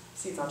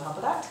seeds on top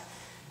of that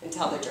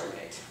until they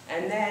germinate.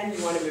 And then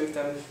you want to move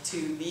them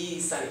to the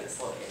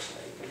sunniest location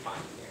that you can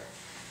find in here.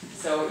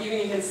 So even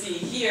you can see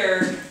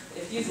here,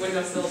 if these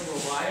windowsills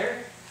were wider,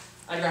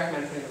 I'd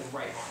recommend putting them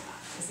right on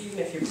that. Because even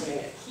if you're putting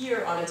it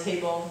here on a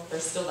table,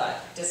 there's still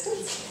that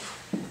distance.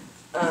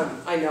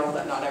 I know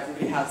that not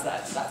everybody has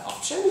that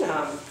option,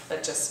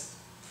 but just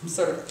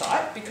sort of a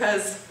thought,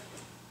 because,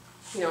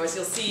 you know, as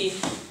you'll see,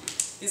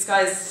 these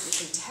guys,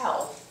 you can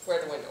tell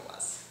where the window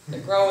was. They're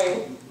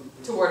growing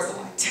towards the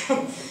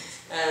light.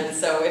 And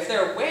so if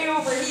they're way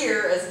over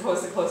here as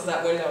opposed to close to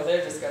that window,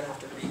 they're just going to have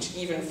to reach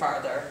even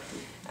farther.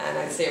 And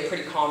I'd say a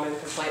pretty common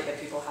complaint that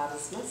people have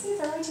is, my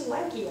seeds are way too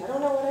lanky, I don't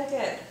know what I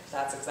did.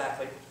 That's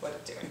exactly what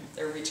it's doing.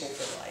 They're reaching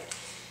for the light.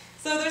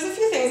 So there's a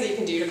few things that you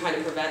can do to kind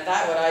of prevent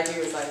that. What I do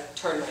is I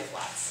turn my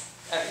flats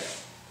every day.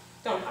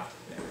 Don't have to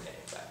do it every day,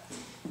 but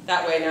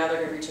that way now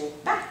they're reaching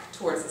back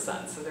towards the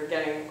sun, so they're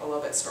getting a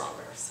little bit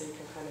stronger. So you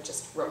can kind of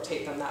just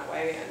rotate them that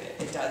way,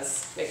 and it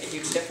does make a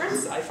huge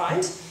difference, I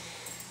find.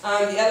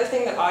 The other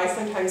thing that I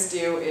sometimes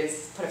do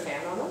is put a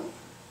fan on them.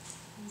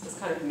 This is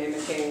kind of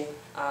mimicking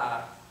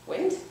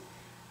wind.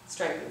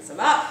 Strengthens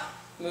them up,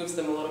 moves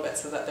them a little bit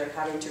so that they're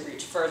having to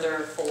reach further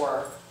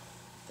for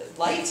the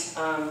light.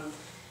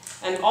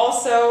 And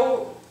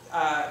also,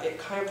 it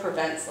kind of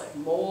prevents like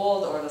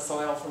mold or the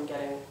soil from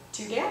getting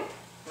too damp.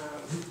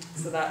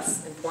 So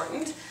that's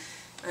important.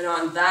 And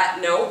on that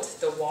note,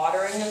 the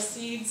watering of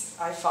seeds,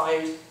 I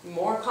find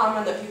more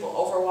common that people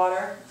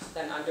overwater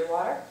than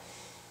underwater.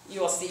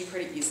 You will see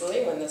pretty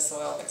easily when the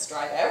soil gets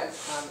dried out.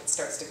 It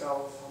starts to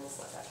go almost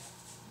like that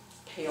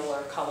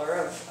paler color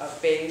of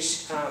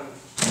beige.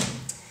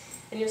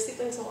 And your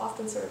seedlings will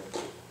often sort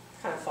of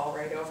kind of fall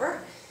right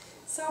over.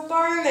 So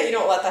barring that you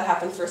don't let that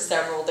happen for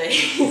several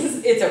days,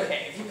 it's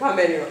okay. If you come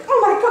in and you're like,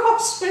 oh my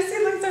gosh, my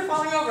seedlings are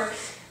falling over,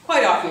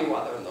 quite often you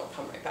water them, they'll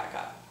come right back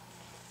up.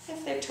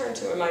 If they turn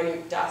to a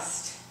minute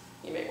dust,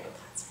 you may want to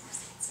plant some more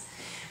seeds.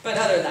 But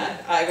other than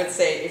that, I would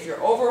say if you're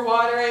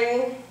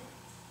overwatering,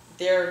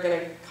 they're going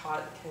to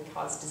can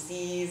cause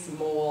disease,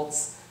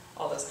 molds,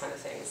 all those kind of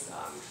things.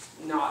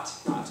 Not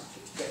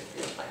good for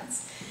your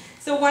plants.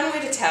 So one way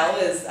to tell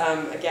is,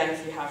 again,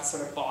 if you have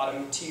sort of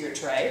bottom to your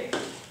tray,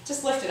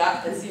 just lift it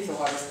up and see if the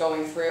water's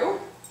going through.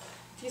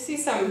 If you see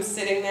some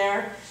sitting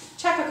there,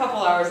 check a couple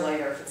hours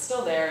later. If it's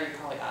still there, you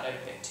probably added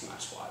a bit too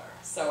much water.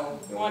 So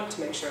you want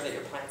to make sure that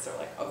your plants are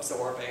like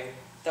absorbing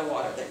the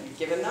water that you've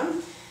given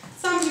them.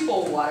 Some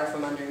people water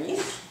from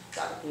underneath.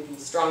 That will give you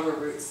stronger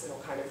roots. It'll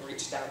kind of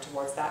reach down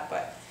towards that,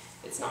 but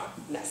it's not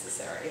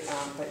necessary.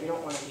 But you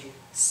don't want to be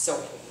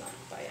soaking them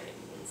by any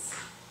means.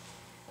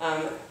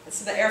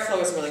 So the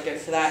airflow is really good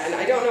for that. And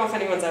I don't know if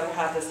anyone's ever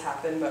had this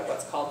happen, but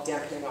what's called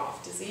dampening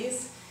off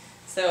disease.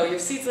 So your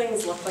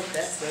seedlings look like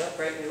this. They look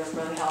great. They look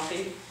really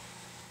healthy.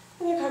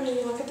 And you come and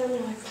you look at them and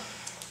you're like,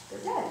 they're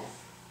dead.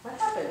 What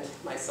happened?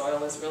 My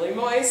soil is really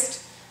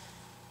moist.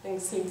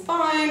 Things seem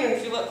fine. And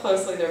if you look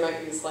closely, there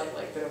might be a slight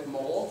bit of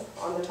mold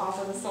on the top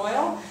of the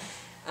soil.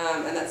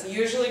 And that's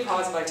usually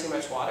caused by too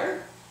much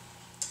water.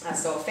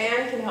 So a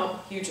fan can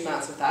help huge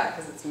amounts with that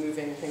because it's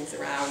moving things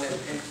around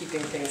and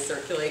keeping things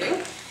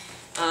circulating.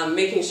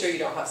 Making sure you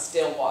don't have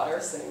still water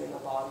sitting in the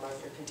bottom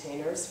of your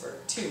containers for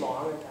too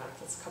long. Again,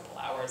 if it's a couple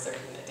hours or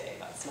even a day,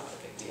 that's not a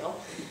big deal.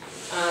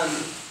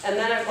 And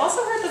then I've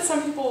also heard that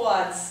some people will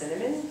add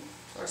cinnamon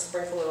or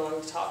sprinkle it along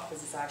the top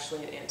because it's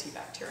actually an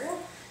antibacterial.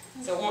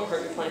 So it won't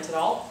hurt your plant at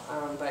all,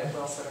 but it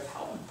will sort of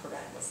help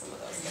prevent with some of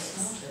those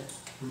things.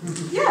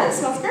 Yeah, it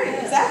smells great,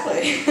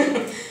 exactly.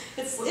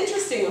 It's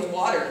interesting with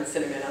water and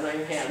cinnamon on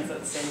your hands at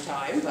the same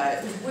time,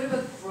 but... What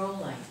about grow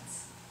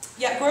lights?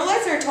 Yeah, grow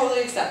lights are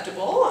totally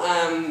acceptable.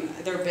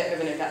 They're a bit of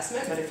an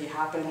investment, but if you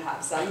happen to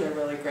have some, they're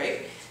really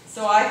great.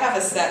 So I have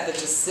a set that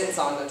just sits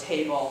on the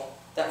table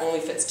that only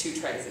fits 2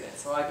 trays in it,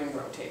 so I've been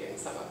rotating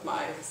some of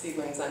my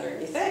seedlings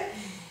underneath it.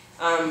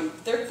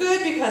 They're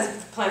good because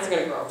plants are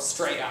going to grow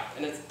straight up,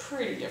 and it's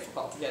pretty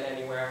difficult to get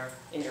anywhere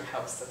in your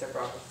house that they're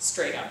growing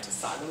straight up to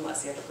sun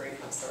unless you have a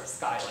greenhouse or a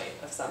skylight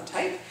of some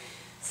type.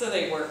 So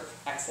they work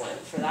excellent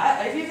for that.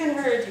 I've even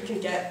heard you can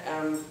get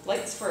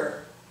lights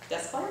for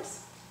desk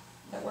lamps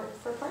that work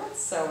for plants.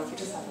 So if you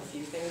just have a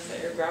few things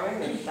that you're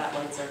growing and that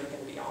light's already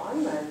going to be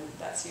on, then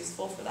that's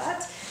useful for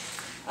that.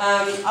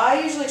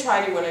 I usually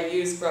try to, when I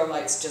use grow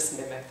lights, just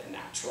mimic the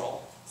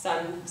natural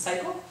sun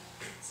cycle.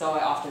 So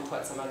I often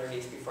put some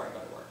underneath before I go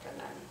to work and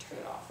then turn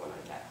it off when I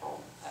get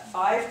home at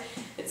 5.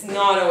 It's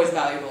not always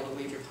valuable to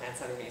leave your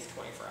plants underneath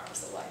 24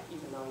 hours of light,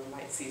 even though you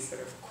might see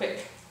sort of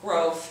quick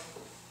growth.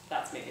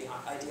 That's maybe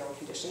not ideal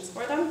conditions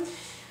for them.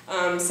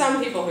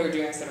 Some people who are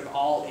doing sort of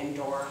all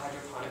indoor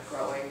hydroponic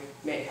growing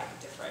may have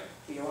a different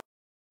view.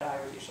 I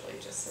would usually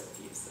just sort of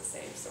use the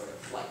same sort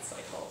of light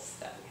cycles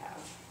that we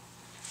have.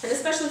 And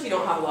especially if you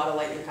don't have a lot of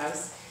light in your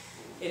house,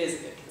 it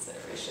is a good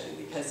consideration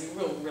because you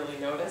will really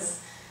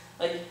notice.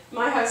 Like,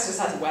 my house just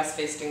has a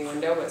west-facing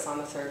window, but it's on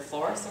the 3rd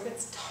floor, so it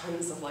gets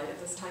tons of light at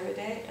this time of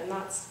day, and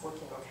that's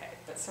working okay.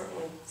 But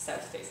certainly,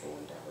 south-facing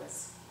window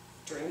is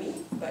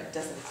dreamy, but it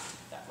doesn't have to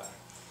be that way.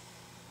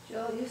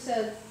 Jill, you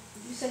said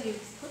you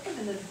put them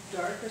in the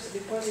dark or so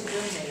before they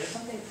germinate or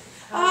something.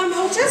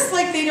 Well, just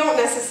like they don't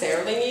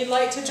necessarily need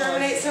light to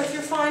germinate, so if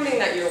you're finding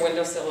that your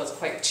windowsill is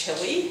quite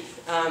chilly,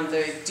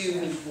 they do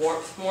need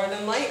warmth more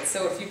than light.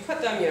 So if you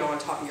put them, on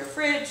top of your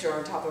fridge or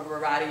on top of a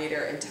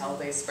radiator until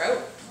they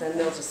sprout, then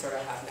they'll just sort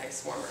of have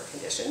nice warmer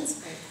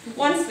conditions.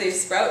 Once they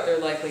sprout, they're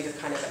likely to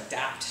kind of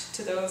adapt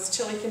to those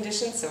chilly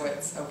conditions, so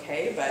it's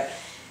okay. But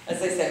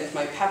as I said, with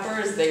my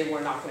peppers, they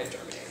were not going to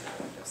germinate in that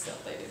windowsill.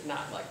 They did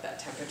not like that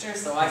temperature,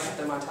 so I put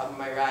them on top of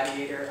my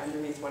radiator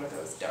underneath one of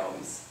those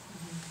domes.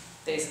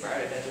 They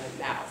sprouted and then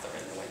now they're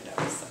in the window.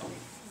 So.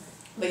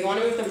 But you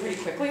want to move them pretty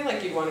quickly,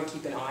 like you want to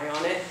keep an eye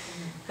on it,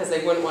 because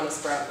they wouldn't want to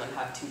sprout and then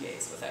have 2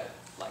 days without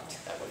light.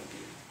 That wouldn't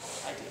be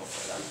ideal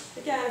for them.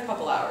 Again, a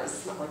couple hours.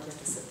 It's not like you have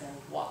to sit there and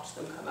watch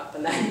them come up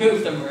and then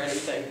move them or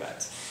anything,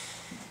 but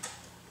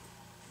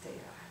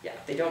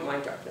they don't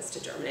mind darkness to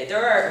germinate.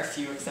 There are a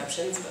few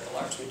exceptions, but the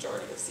large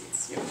majority of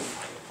seeds you'll be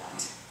fine with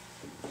that.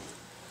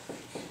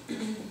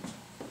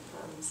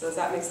 So does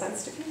that make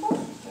sense to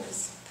people?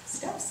 There's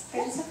steps.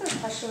 I just have a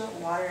question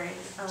about watering.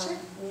 Sure.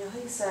 You know how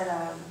you said,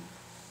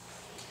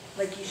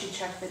 like you should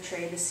check the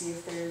tray to see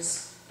if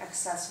there's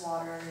excess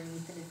water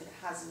underneath and if it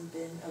hasn't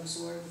been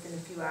absorbed within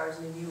a few hours,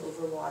 maybe you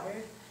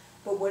overwatered.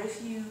 But what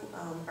if you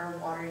are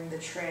watering the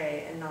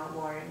tray and not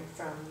watering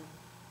from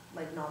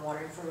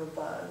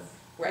above?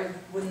 Right.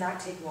 Wouldn't that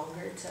take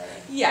longer to...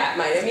 Yeah, it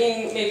might. I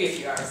mean, maybe a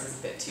few hours is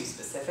a bit too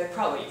specific.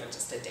 Probably even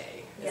just a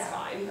day is Yeah.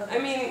 fine. Okay. I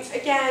mean,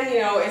 again,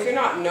 if you're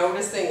not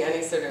noticing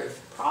any sort of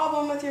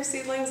problem with your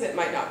seedlings, it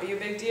might not be a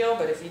big deal.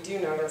 But if you do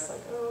notice, like,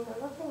 oh, they're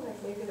looking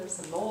like maybe there's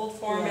some mold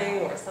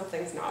forming or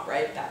something's not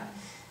right, that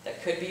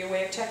could be a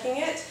way of checking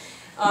it.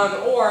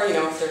 Or,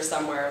 if there's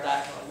somewhere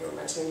that, you were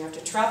mentioning you have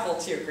to travel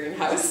to your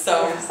greenhouse,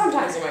 so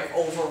sometimes you might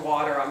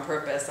overwater on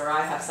purpose, or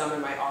I have some in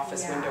my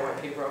office window when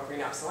people are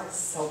greenhouse, so I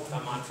soak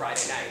them on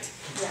Friday night,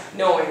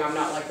 knowing I'm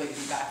not likely to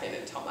be back in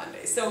until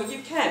Monday. So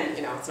you can,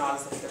 it's not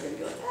as if they're going to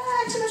be like,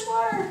 too much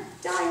water,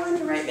 dying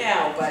winter right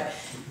now, but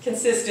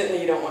consistently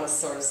you don't want to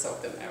sort of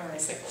soak them every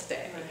single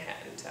day.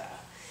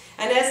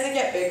 And as they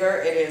get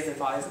bigger, it is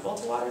advisable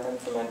to water them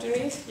from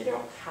underneath. You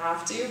don't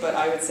have to, but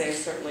I would say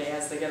certainly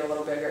as they get a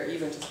little bigger,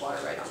 even just water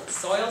right on the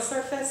soil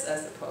surface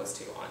as opposed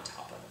to on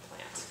top of the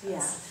plant.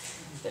 Yeah.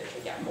 They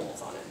can get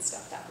molds on it and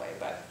stuff that way.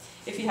 But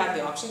if you have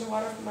the option to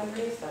water from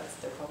underneath,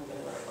 they're probably going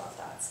to really love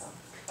that. So,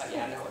 but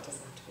yeah, no, it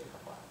doesn't have to be a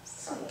couple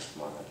hours. It's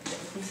more like a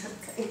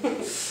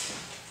day.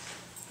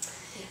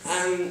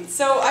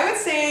 So I would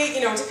say,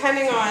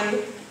 depending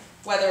on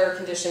weather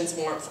conditions,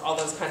 warmth, all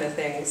those kind of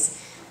things,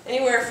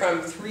 anywhere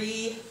from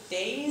 3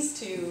 days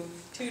to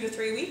 2 to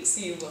 3 weeks,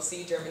 you will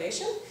see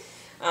germination.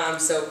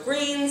 So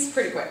greens,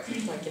 pretty quick.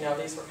 Like,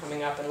 these were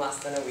coming up in less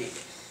than a week.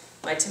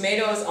 My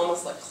tomatoes,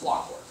 almost like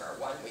clockwork, are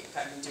 1 week.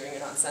 I've been doing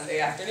it on Sunday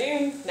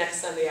afternoon.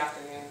 Next Sunday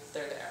afternoon,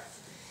 they're there.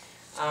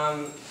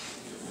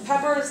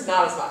 Peppers,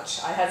 not as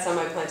much. I had some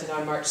I planted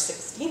on March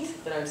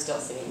 16th that I'm still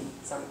seeing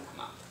some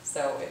come up.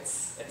 So it's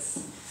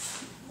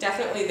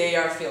definitely they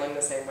are feeling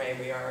the same way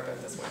we are about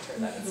this winter,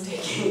 that it's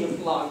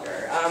taking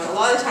longer. A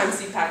lot of times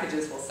seed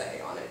packages will say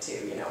on it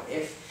too,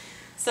 if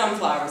some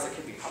flowers it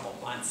could be a couple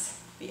months.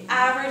 The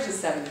average is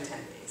 7 to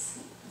 10 days.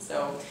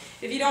 So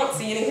if you don't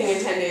see anything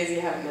in 10 days, you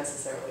haven't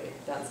necessarily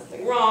done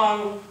something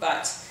wrong,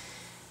 but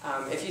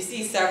if you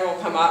see several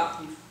come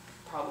up, you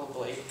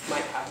probably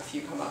might have a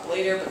few come up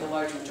later, but the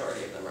large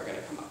majority of them are going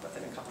to come up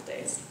within a couple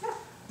days.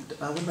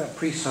 Yeah. What about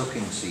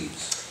pre-soaking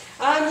seeds?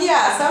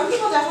 Yeah, some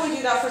people definitely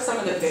do that for some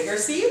of the bigger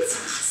seeds.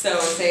 So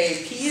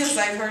say peas,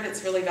 I've heard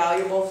it's really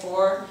valuable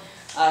for.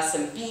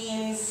 Some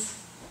beans,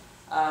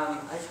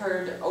 I've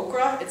heard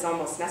okra, it's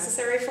almost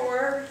necessary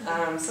for.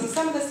 So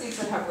some of the seeds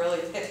that have really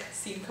thick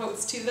seed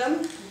coats to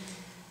them,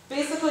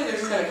 basically they're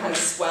just going to kind of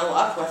swell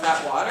up with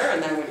that water,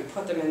 and then when you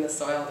put them in the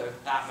soil, they're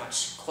that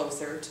much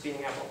closer to being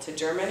able to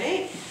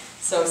germinate.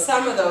 So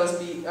some of those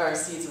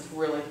seeds with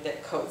really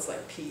thick coats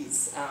like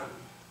peas,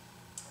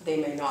 they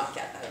may not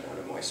get that amount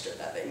of moisture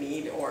that they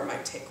need, or it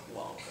might take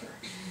longer.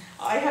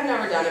 I have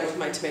never done it with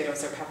my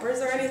tomatoes or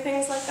peppers or anything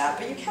like that,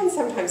 but you can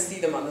sometimes see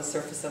them on the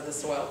surface of the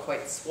soil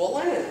quite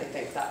swollen, and I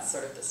think that's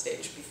sort of the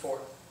stage before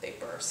they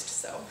burst.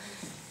 So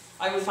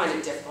I would find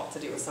it difficult to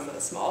do with some of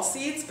the small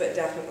seeds, but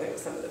definitely with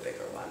some of the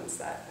bigger ones,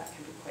 that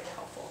can be quite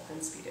helpful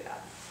and speed it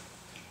up.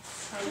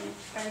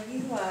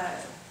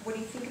 What do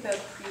you think about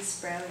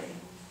pre-sprouting?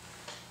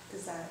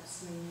 Is that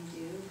something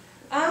you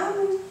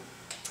do?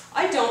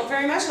 I don't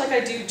very much. Like,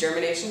 I do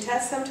germination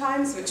tests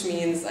sometimes, which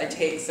means I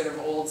take sort of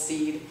old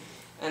seed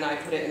and I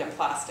put it in a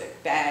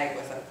plastic bag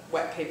with a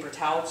wet paper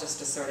towel just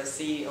to sort of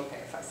see, okay,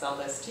 if I sell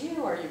this to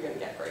you, are you going to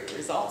get great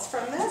results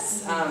from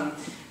this?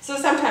 So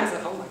sometimes,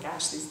 oh my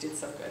gosh, these did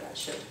so good, I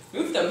should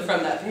move them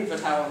from that paper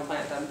towel and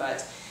plant them,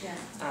 but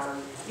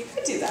you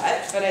could do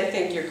that, but I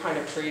think you're kind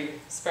of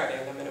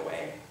pre-spreading them in a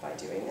way by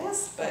doing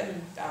this, but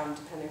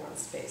depending on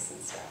space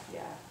and stuff,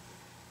 yeah.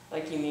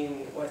 Like, you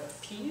mean with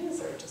peas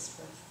or just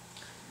with?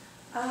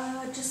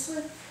 Just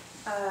with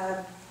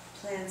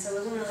plants. I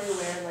wasn't really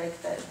aware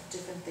like that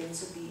different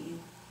things would be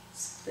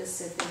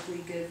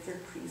specifically good for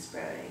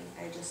pre-sprouting.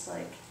 I just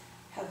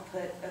have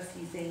put a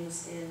few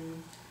things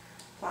in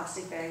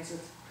plastic bags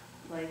with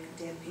like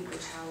damp paper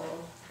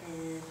towel,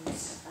 and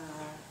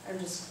I'm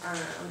just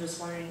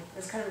wondering,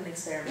 it's kind of an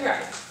experiment.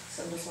 Right.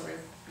 So I'm just wondering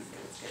if you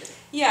think it's good.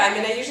 Yeah, I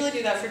mean, I usually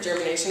do that for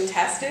germination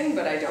testing,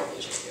 but I don't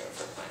usually do it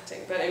for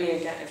planting. But I mean,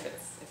 again, if it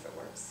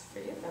works for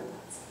you, then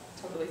that's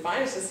totally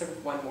fine. It's just sort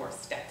of one more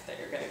step that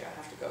you're going to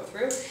have to go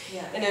through.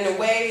 Yeah. And in a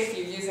way, if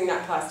you're using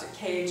that plastic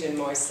cage in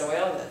moist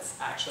soil, that's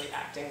actually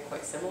acting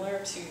quite similar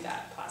to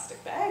that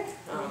plastic bag.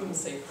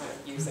 So you're kind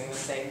of using the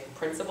same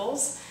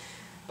principles,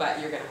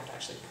 but you're going to have to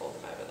actually pull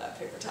them out of that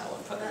paper towel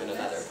and put them in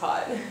another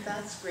pot.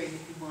 That's great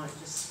if you want to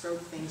just sprout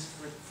things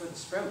for the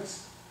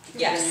sprouts.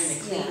 Yes.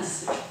 They're in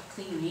a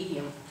clean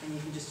medium, and you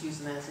can just use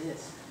them as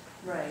is.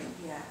 Right,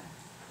 yeah.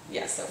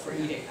 Yeah, so for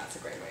eating, that's a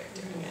great way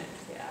of doing it,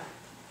 yeah.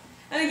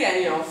 And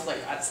again, you know, if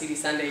like at CD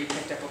Sunday you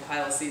picked up a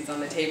pile of seeds on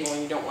the table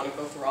and you don't want to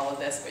go through all of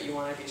this, but you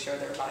want to be sure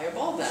they're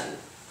viable, then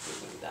you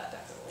can do that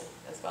definitely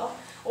as well.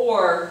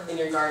 Or in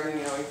your garden,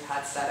 you know, you've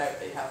had set out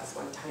that you have this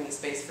one tiny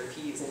space for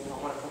peas and you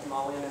don't want to put them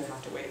all in and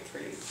have to wait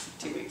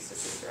 2 weeks to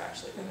see if they're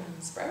actually going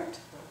to sprout.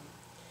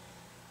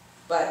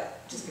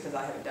 But just because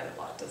I haven't done it a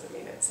lot doesn't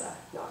mean it's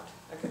not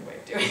a good way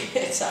of doing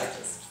it.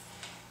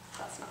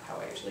 That's not how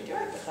I usually do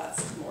it, but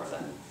that's more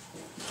than,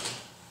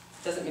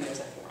 doesn't mean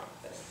there's anything wrong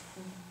with it.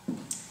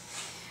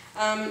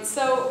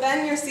 So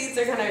then your seeds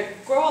are going to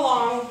grow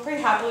along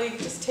pretty happily.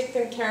 Just take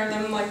care of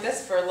them like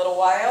this for a little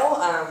while.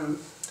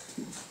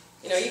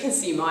 You know, you can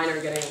see mine are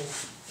getting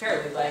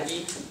fairly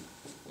leggy,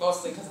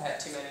 mostly because I had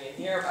too many in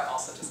here, but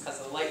also just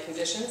because of the light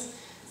conditions.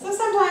 So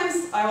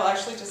sometimes I will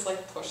actually just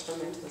push them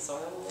into the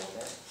soil a little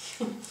bit.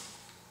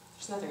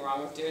 There's nothing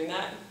wrong with doing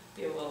that.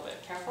 Be a little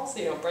bit careful so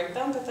you don't break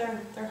them, but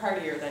they're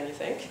hardier than you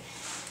think.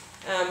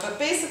 But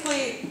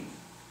basically,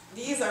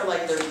 these are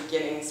like their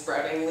beginning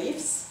sprouting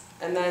leaves.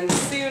 And then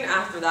soon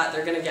after that,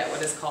 they're going to get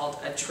what is called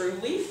a true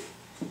leaf.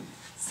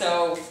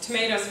 So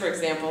tomatoes, for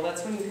example,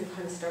 that's when you can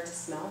kind of start to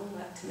smell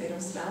that tomato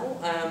smell.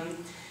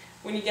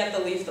 When you get the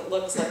leaf that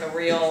looks like a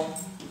real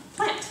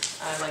plant.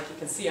 Like you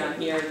can see on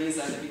here, these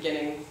are the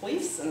beginning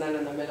leaves, and then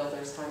in the middle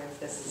there's kind of,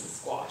 this is a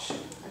squash. You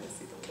can kind of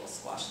see the little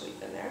squash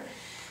leaf in there.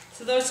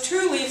 So those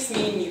true leaves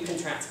mean you can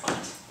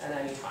transplant at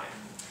any time.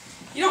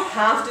 You don't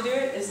have to do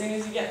it as soon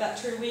as you get that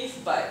true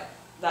leaf, but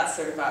that's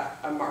sort of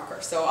a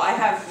marker. So I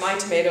have my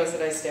tomatoes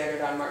that I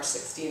started on March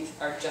 16th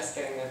are just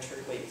getting their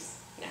true leaves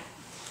now.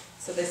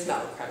 So they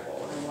smell incredible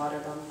when I water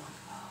them.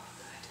 Oh,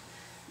 good.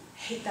 I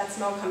hate that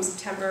smell come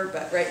September,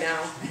 but right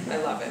now I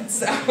love it.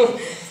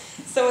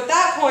 So at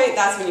that point,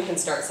 that's when you can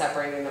start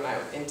separating them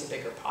out into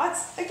bigger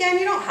pots. Again,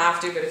 you don't have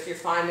to, but if you're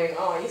finding,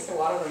 oh, I used to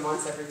water them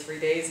once every 3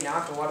 days, now I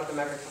have to water them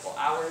every couple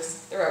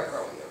hours, they're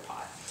outgrowing their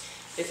pot.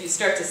 If you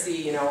start to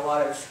see, you know, a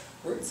lot of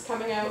roots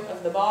coming out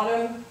of the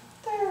bottom,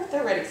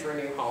 they're ready for a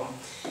new home.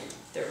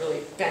 They're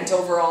really bent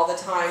over all the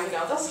time, you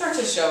know, they'll start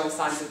to show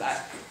signs of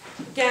that.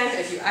 Again,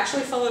 if you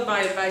actually followed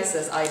my advice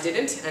as I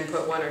didn't and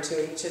put 1 or 2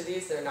 in each of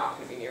these, they're not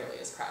going to be nearly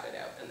as crowded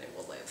out and they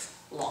will live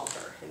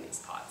longer in these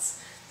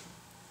pots.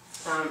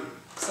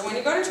 So when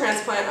you go to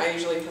transplant, I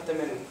usually put them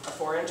in a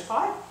 4-inch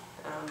pot,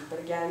 but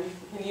again,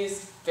 you can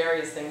use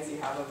various things you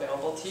have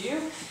available to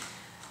you.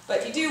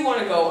 But you do want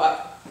to go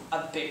up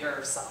a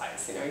bigger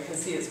size. You know, you can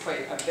see it's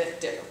quite a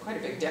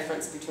big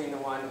difference between the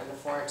 1 and the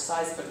 4-inch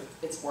size, but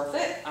it's worth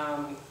it.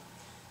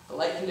 The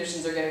light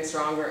conditions are getting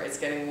stronger, it's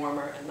getting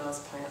warmer, and those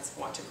plants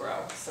want to grow.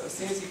 So as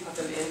soon as you put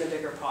them in the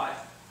bigger pot,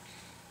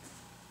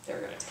 they're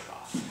going to take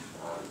off.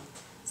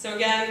 So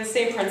again,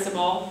 same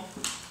principle.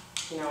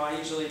 You know, I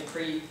usually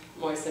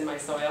pre-moisten my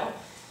soil.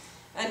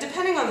 And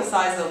depending on the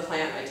size of the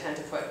plant, I tend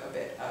to put a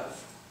bit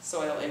of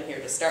soil in here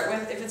to start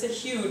with. If it's a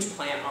huge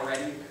plant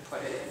already, you can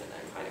put it in and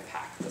then kind of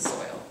pack the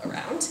soil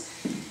around.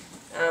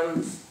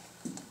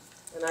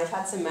 And I've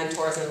had some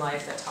mentors in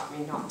life that taught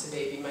me not to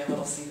baby my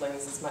little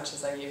seedlings as much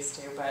as I used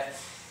to, but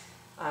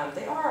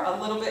they are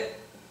a little bit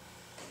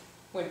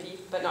wimpy,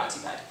 but not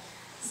too bad.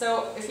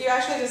 So if you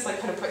actually just like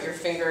kind of put your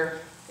finger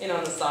in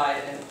on the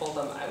side and pull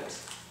them out,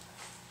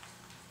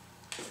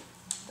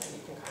 then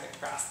you can kind of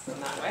grasp them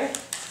that way.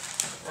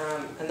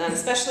 And then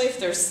especially if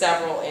there's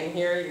several in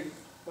here, you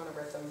want to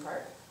rip them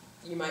apart.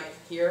 You might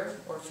hear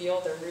or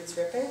feel their roots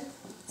ripping.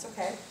 It's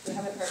okay, we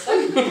haven't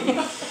hurt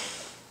them.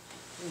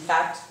 In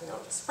fact, you know,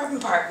 just rip them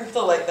apart,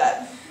 they'll like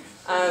that.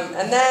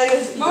 And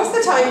then most of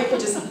the time you can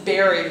just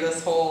bury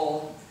this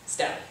whole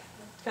stem,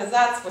 because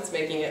that's what's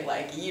making it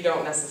leggy. You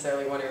don't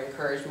necessarily want to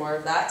encourage more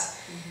of that.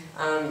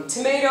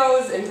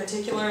 Tomatoes in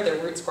particular, their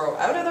roots grow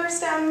out of their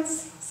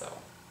stems, so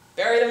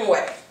bury them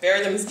away.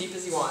 Bury them as deep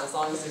as you want, as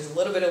long as there's a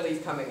little bit of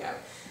leaf coming out.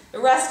 The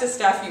rest of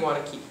stuff, you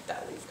want to keep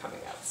that leaf coming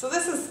out. So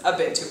this is a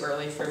bit too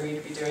early for me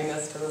to be doing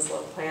this to this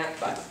little plant,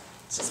 but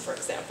it's just for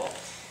example.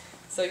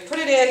 So you put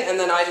it in, and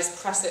then I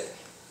just press it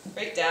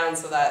right down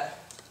so that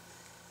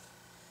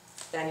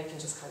then you can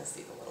just kind of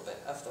see the little bit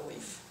of the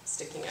leaf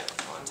sticking out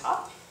on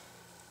top.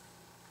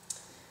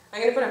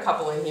 I'm going to put a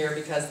couple in here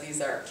because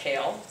these are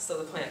kale, so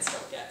the plants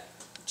don't get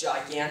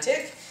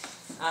gigantic.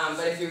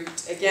 But if you're,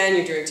 again,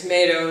 you're doing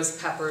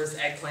tomatoes, peppers,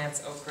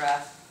 eggplants,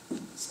 okra,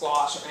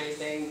 squash, or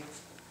anything,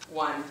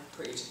 1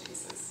 per each of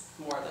these is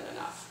more than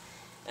enough.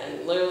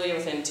 And literally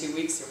within 2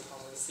 weeks, you'll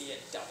probably see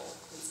it double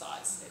in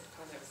size. It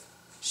kind of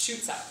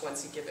shoots up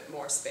once you give it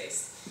more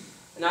space.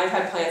 And I've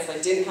had plants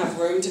that didn't have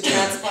room to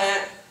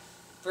transplant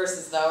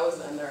versus those,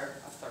 and they're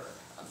a third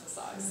of the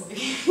size. So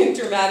you can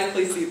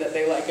dramatically see that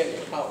they like a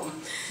new home.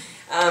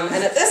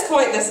 And at this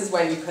point, this is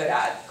when you could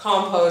add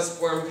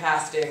compost, worm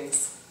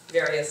castings,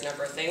 various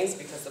number of things,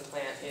 because the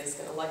plant is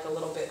going to like a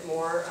little bit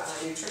more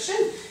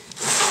nutrition.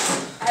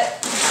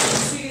 At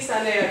Sweetie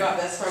Sunday, I got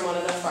this from one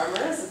of the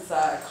farmers. It's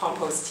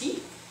compost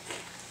tea.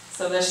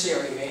 So this year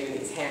we made in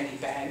these handy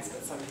bags,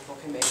 but some people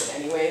can make it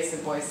anyway. So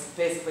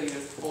basically you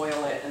just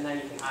boil it, and then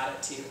you can add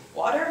it to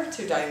water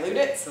to dilute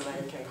it, so then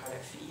you can kind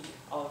of feed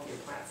all of your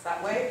plants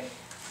that way.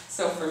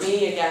 So for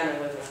me, again, I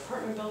live in an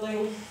apartment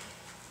building.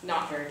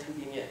 Not very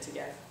convenient to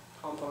get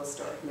compost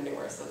or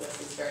manure, so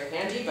this is very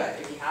handy. But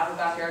if you have a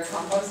backyard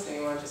compost and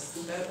you want to just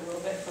scoop out a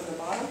little bit from the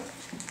bottom,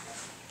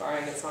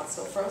 barring it's not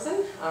still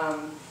frozen,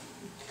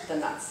 then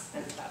that's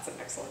an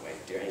excellent way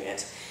of doing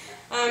it.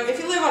 If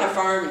you live on a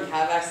farm and you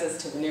have access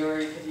to manure,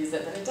 you could use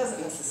it, but it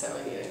doesn't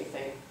necessarily need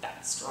anything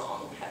that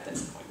strong at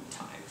this point in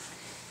time.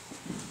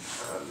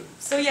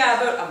 So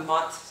yeah, about a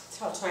month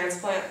till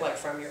transplant, like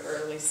from your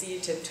early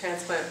seed to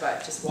transplant,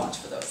 but just watch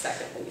for those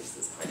second leaves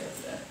is kind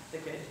of the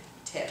good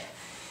tip.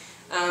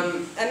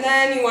 And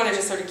then you want to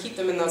just sort of keep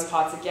them in those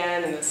pots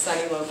again in as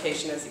sunny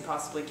location as you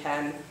possibly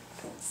can.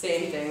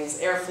 Same things,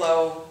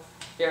 airflow,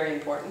 very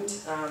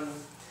important.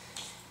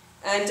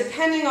 And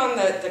depending on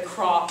the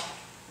crop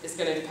is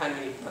going to depend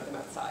when you put them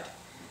outside.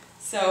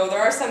 So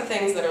there are some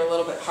things that are a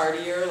little bit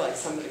hardier, like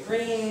some of the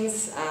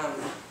greens.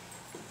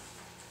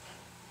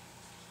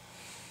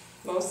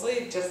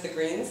 Mostly just the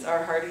greens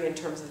are hardy in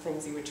terms of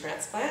things you would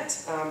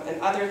transplant.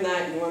 And other than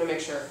that, you want to make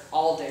sure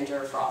all danger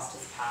of frost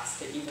is past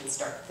to even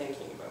start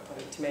thinking about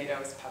putting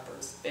tomatoes,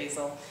 peppers,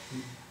 basil.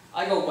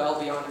 I go well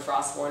beyond a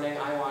frost warning.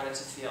 I want it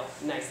to feel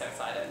nice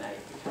outside at night,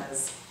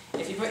 because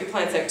if you put your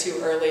plants out too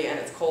early and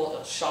it's cold,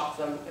 it'll shock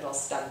them, it'll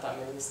stunt them,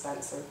 and you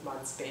spent some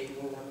months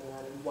babying them, and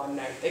then in one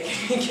night they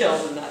can be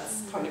killed, and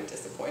that's kind of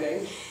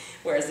disappointing.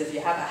 Whereas if you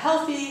have a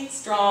healthy,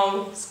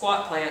 strong,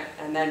 squat plant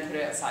and then put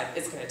it outside,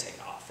 it's going to take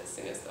off as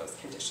soon as those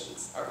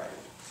conditions are ready.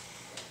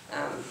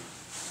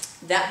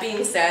 That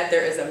being said,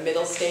 there is a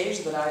middle stage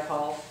that I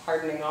call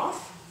hardening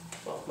off.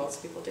 Well,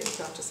 most people do,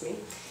 not just me.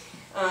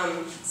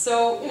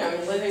 So, you know,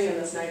 you're living in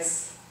this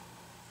nice,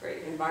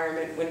 great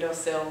environment,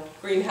 windowsill,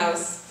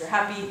 greenhouse, you're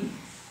happy,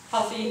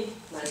 healthy, and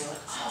then you're like,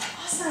 oh,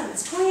 awesome,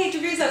 it's 28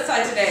 degrees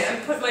outside today,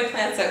 I'm putting my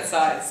plants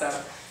outside.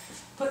 So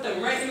put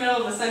them right in the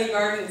middle of a sunny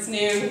garden, it's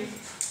noon.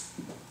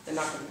 They're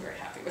not going to be very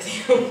happy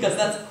with you, because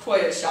that's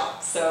quite a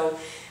shock. So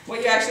what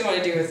you actually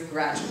want to do is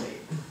gradually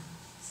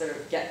sort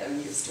of get them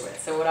used to it.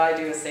 So what I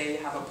do is say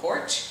you have a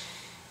porch,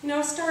 you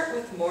know, start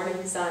with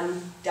morning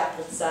sun,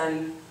 dappled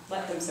sun,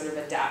 let them sort of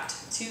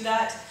adapt to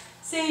that.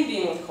 Same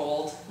being with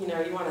cold, you know,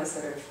 you want to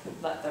sort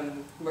of let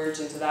them merge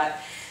into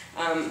that.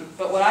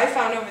 But what I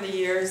found over the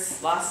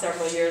years, last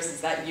several years,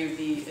 is that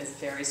UV is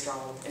very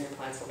strong and your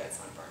plants will get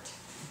sunburnt.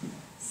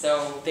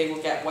 So they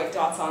will get white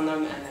dots on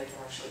them and they can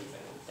actually even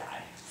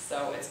die.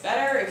 So it's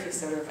better if you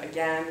sort of,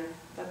 again,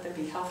 let them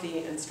be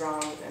healthy and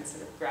strong and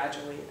sort of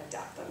gradually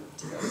adapt them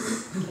to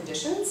those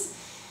conditions.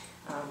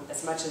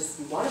 As much as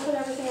you want to put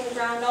everything on the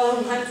ground all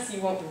at once, you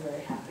won't be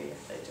very happy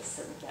if they just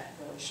sort of get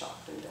really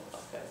shocked and don't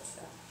look good.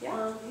 So,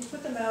 yeah. You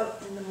put them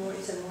out in the morning,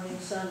 you said morning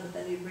sun, but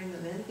then you bring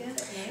them in again at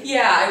night?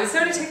 Yeah, I would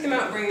sort of take them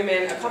out and bring them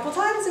in a couple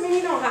times. I mean,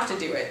 you don't have to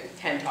do it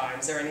 10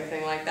 times or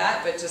anything like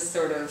that, but just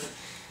sort of,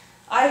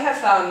 I have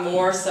found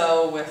more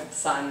so with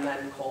sun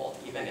than cold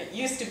even. It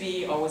used to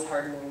be always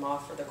hardening them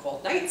off for the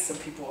cold nights, so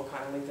people will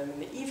kind of leave them in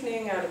the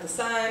evening out of the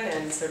sun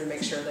and sort of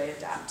make sure they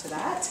adapt to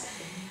that.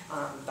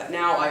 But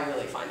now I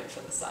really find it for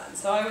the sun.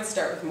 So I would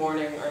start with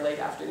morning or late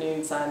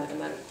afternoon sun and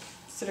then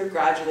sort of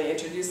gradually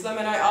introduce them.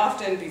 And I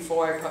often,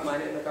 before I put mine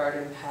in the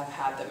garden, have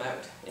had them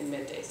out in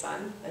midday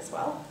sun as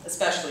well,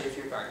 especially if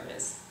your garden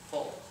is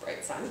full,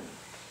 bright sun.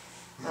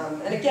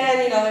 And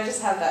again, you know, they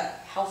just have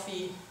that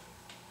healthy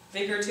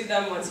vigor to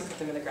them. Once you put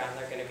them in the ground,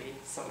 they're going to be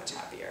so much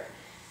happier.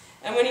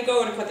 And when you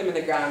go to put them in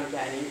the ground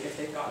again, if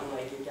they've gotten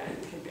leggy again,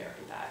 you can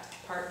bury that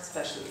part,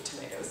 especially with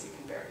tomatoes, you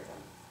can bury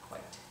them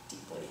quite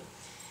deeply.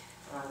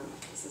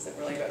 This isn't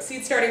really about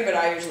seed starting, but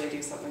I usually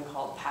do something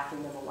called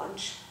packing them a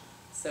lunch.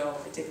 So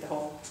I take the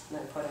whole and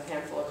then put a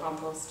handful of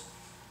compost,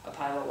 a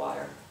pile of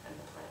water, and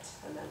the plant,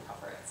 and then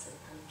cover it. So you're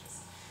kind of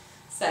just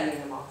sending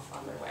them off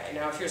on their way.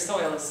 Now, if your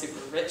soil is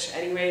super rich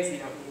anyways, you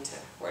don't need to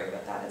worry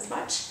about that as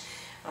much.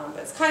 But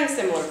it's kind of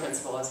similar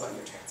principle as when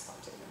you're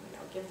transplanting them. You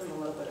know, give them a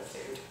little bit of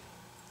food,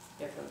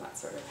 give them that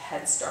sort of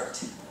head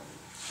start,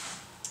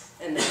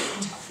 and then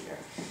you're toughier.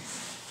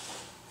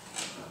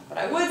 But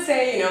I would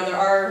say, you know, there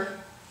are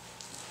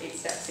 8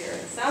 steps here.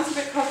 It sounds a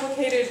bit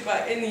complicated,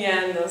 but in the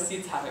end, those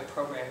seeds have it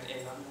programmed in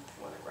them that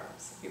they want to grow.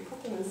 So if you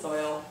put them in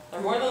soil,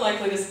 they're more than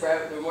likely to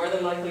sprout, they're more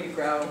than likely to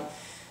grow,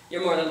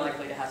 you're more than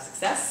likely to have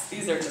success.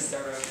 These are just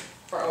sort of,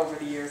 for over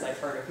the years, I've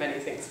heard of many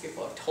things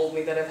people have told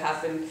me that have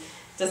happened.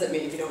 Doesn't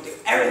mean if you don't do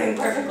everything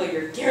perfectly,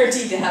 you're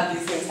guaranteed to have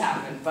these things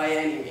happen by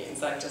any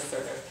means. I've just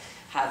sort of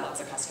had lots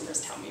of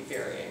customers tell me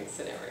varying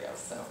scenarios,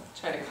 so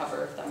try to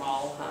cover them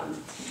all.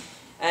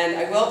 And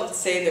I will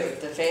say that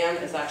the fan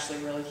is actually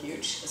really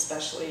huge,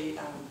 especially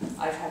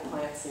I've had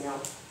plants, you know,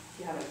 if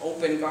you have an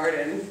open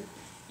garden,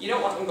 you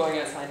don't want them going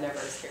outside never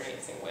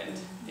experiencing wind,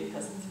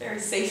 because it's a very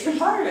safe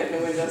environment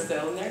in a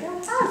windowsill, and they're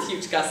going to have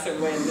huge gusts of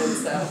wind. And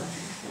so,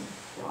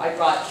 you know, I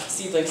brought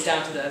seedlings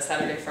down to the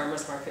Saturday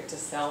Farmers Market to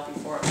sell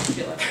before. I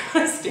feel like I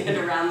want to stand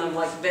around them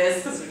like this,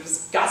 because there's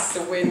just gusts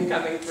of wind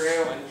coming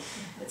through, and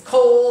it's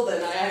cold,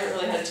 and I haven't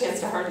really had a chance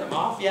to harden them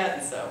off yet,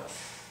 and so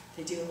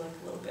they do like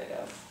a little bit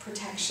of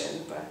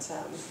protection, but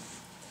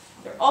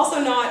they're also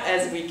not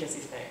as weak as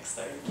you think,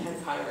 so you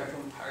can kind of rip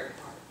them apart,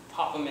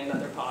 pop them in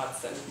other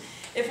pots, and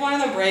if one of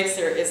them breaks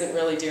or isn't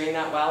really doing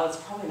that well, it's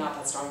probably not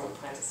that strong of a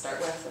plant to start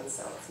with, and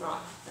so it's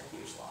not a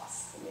huge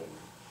loss. I mean,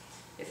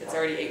 if it's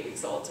already 8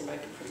 weeks old, you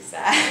might be pretty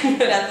sad,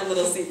 but at the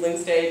little seedling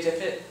stage,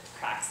 if it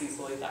cracks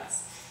easily,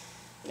 that's,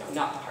 you know,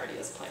 not the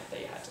hardiest plant that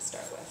you had to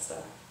start with,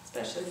 so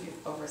especially if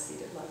you've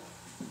overseeded like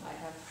I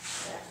have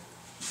there.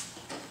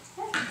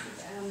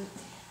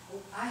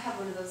 I have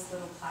one of those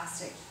little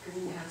plastic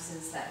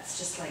greenhouses that's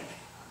just like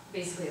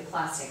basically a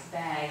plastic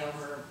bag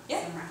over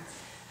some racks.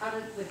 How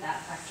would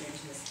that factor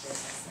into this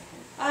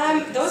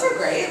business? Those are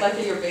great.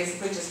 Like you're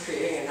basically just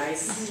creating a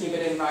nice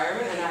humid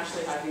environment, and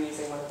actually I've been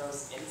using one of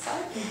those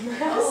inside my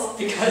house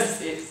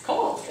because it's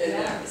cold in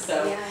there.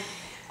 So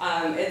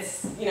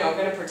it's, you know,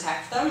 going to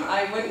protect them.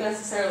 I wouldn't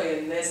necessarily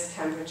in this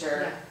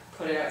temperature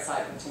put it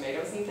outside with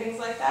tomatoes and things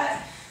like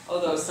that.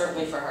 Although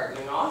certainly for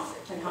hardening off,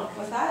 it can help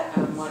with that.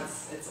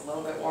 Once it's a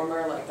little bit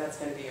warmer, like that's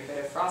going to be a bit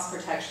of frost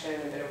protection,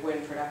 a bit of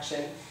wind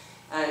production,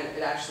 and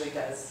it actually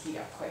does heat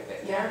up quite a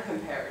bit there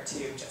compared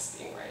to just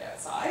being right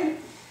outside.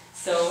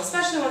 So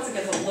especially once it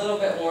gets a little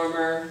bit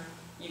warmer,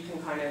 you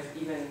can kind of,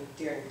 even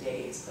during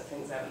days, put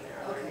things out in there.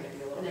 They're going to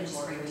be a little bit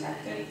more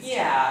protected.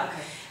 Yeah.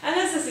 Okay. And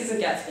as the season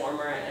gets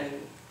warmer, and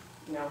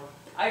you know,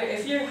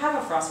 if you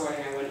have a frost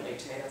warning, I wouldn't leave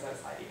tomatoes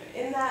outside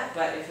even in that,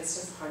 but if it's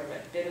just kind of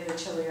a bit of a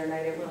chillier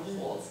night, it will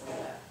hold some of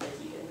the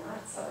heat in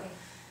that. So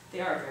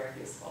they are very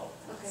useful.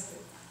 It's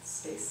a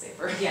space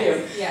saver.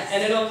 Yes.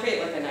 And it'll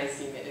create like a nice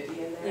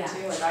humidity in there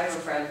too. Like I have a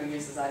friend who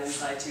uses that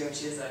inside too, and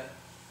she has a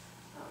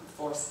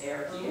forced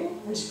air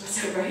heating, and she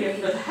puts it right in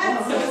for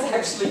that. So it's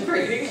actually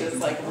creating this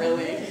like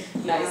really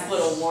nice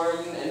little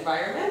warm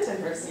environment,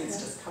 and her seeds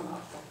just come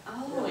up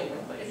really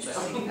quickly.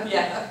 So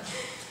yeah.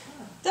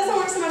 Doesn't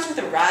work so much with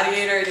the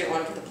radiator. I didn't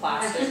want to put the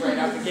plastic right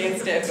up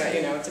against it, but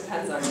you know, it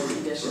depends on your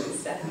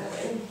conditions,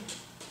 definitely.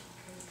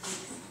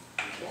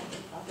 Yeah, no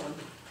problem.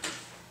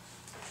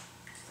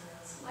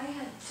 So I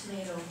had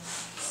tomato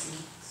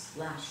seeds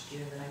last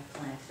year that I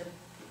planted,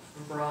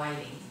 a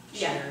variety,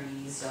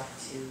 cherries up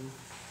to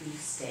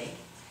beefsteak,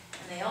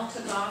 and they all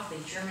took off. They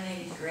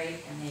germinated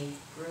great, and they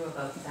grew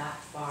about that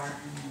far,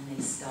 and then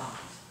they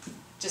stopped.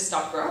 Just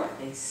stopped growing.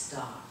 They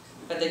stopped.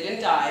 But they didn't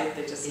die.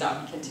 They just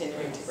stopped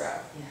continuing to grow.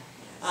 Yeah.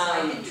 So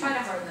I did try to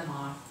harden them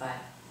off, but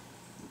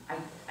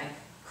I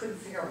couldn't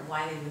figure out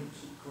why they wouldn't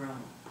keep growing,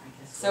 I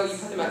guess. So you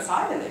put them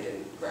outside and they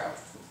didn't grow?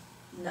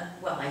 No,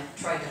 well, I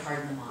tried to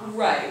harden them off.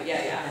 Right,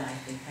 yeah. And I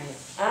think I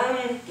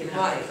had given up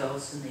Right. the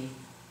ghost and they,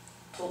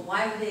 but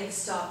why would they have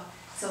stopped?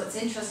 So it's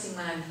interesting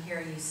when I'm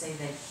hearing you say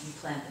that you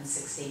plant them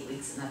 6 to 8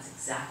 weeks, and that's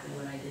exactly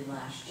what I did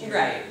last year.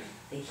 Right.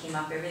 They came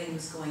up, everything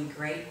was going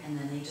great, and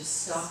then they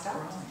just stopped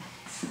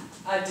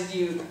growing. Did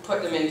you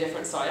put them in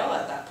different soil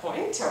at that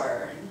point,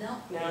 or? No,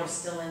 No. they're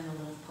still in the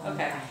little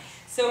pond. Okay.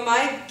 So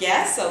my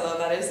guess, although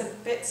that is a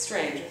bit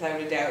strange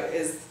without a doubt,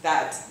 is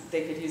that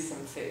they could use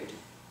some food.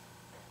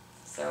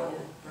 So,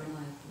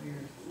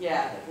 Weird.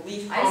 yeah, like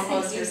leaf I just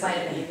compost think or it might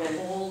have something been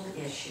even. cold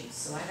issues,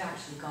 so I've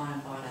actually gone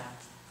and bought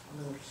a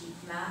little heat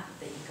mat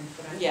that you can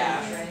put on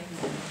Yeah. your tray.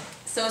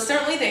 So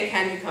certainly they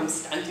can become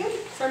stunted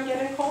from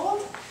getting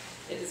cold.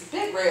 It is a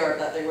bit rare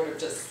that they would have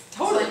just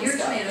So totally on your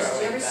stopped tomatoes, do you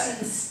growing, ever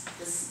but- see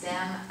the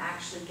stem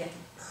actually get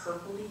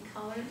purpley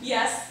colored?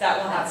 Yes, that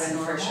will That's happen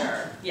for normal?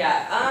 sure.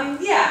 Yeah,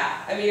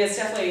 yeah. I mean, it's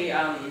definitely,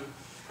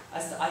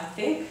 I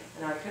think,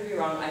 and I could be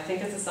wrong, I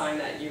think it's a sign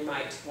that you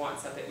might want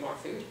a bit more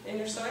food in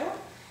your soil.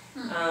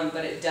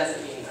 But it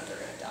doesn't mean that they're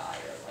going to die,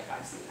 or like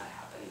I've seen that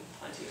happen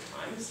plenty of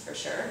times for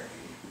sure.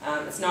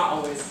 It's not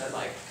always the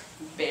like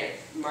big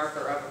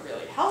marker of a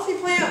really healthy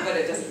plant, but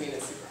it doesn't mean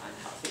it's super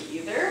unhealthy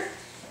either.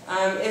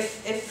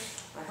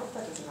 I hope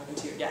that doesn't happen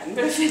to you again,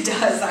 but if it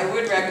does, I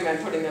would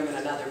recommend putting them in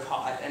another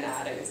pot and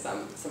adding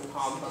some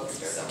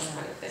compost or those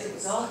kind of It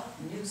was things. all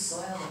new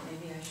soil, but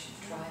maybe I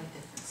should try a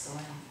different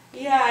soil.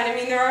 Yeah, and I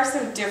mean there are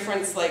some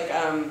difference, like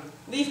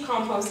leaf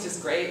compost is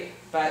great,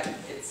 but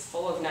it's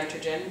full of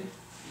nitrogen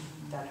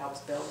that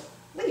helps build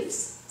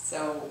leaves.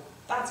 So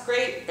that's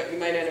great, but you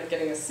might end up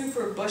getting a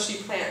super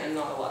bushy plant and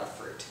not a lot of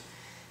fruit.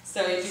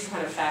 So you do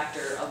kind of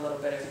factor a little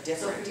bit of So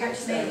different for your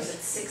types tomatoes, of.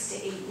 at 6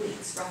 to 8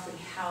 weeks, roughly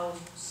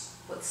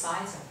what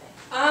size are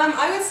they?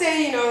 I would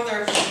say, you know,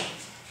 they're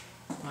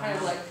kind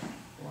of like,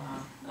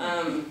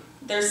 Wow.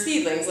 they're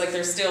seedlings, like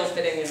they're still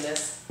fitting in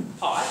this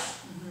pot,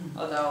 Mhm.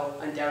 although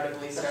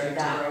undoubtedly But starting to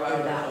they're grow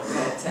out a that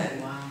little bit.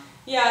 And Wow.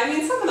 yeah, I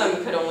mean, some of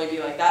them could only be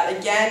like that.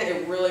 Again,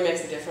 it really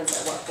makes a difference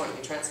at what point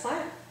you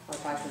transplant.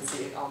 Like I can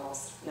see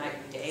almost night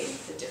and day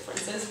the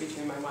differences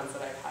between my ones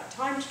that I've had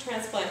time to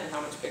transplant and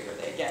how much bigger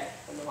they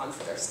get than the ones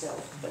that are still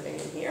living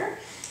in here.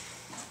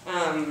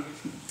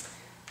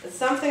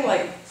 Something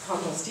like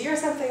compost tea or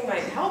something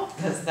might help,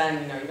 because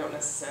then, you know, you don't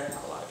necessarily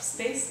have a lot of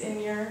space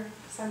in your,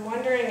 so I'm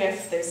wondering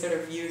if they sort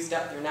of used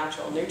up their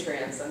natural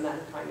nutrients and then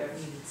kind of.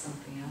 Needed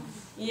something else.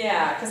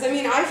 Yeah, because I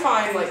mean, I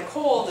find like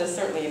cold is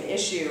certainly an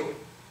issue,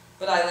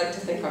 but I like to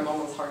think I'm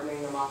almost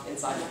hardening them off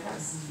inside my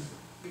house.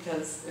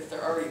 Because if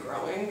they're already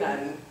growing,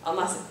 then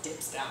unless it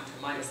dips down to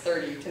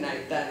 -30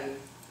 tonight, then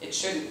it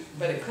shouldn't,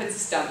 but it could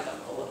stunt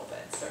them a little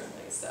bit,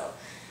 certainly. So,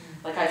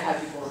 like I've had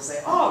people who say,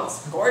 oh, it's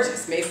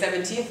gorgeous, May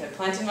 17th, I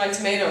planted my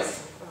tomatoes.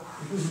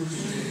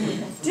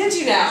 Did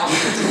you now?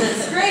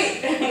 It's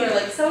great. And they're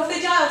like, so if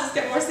they die, I'll just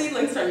get more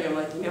seedlings from you. I'm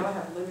like, you know, I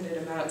have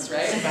limited amounts,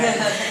 right?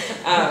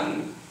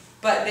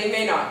 But they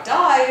may not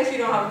die if you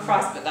don't have a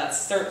frost, but that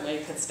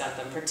certainly could stunt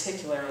them,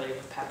 particularly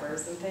with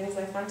peppers and things.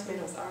 I find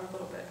tomatoes are a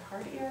little bit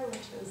hardier,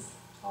 which is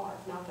odd.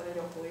 Not that I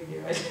don't believe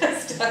you, I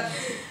just,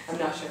 I'm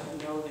not sure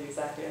I know the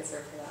exact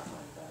answer for that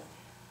one, but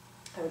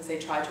I would say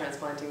try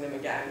transplanting them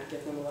again,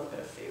 give them a little bit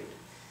of food.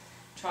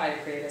 Try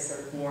to create a sort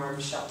of warm,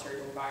 sheltered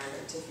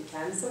environment if you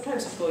can.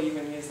 Sometimes people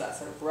even use that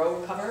sort of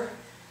row cover.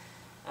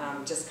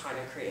 Just kind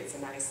of creates a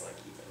nice, like,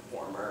 even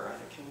warmer,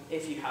 and it can,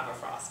 if you have a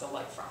frost, a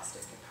light frost,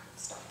 it can kind of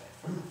stop it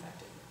from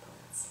affecting your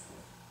plants.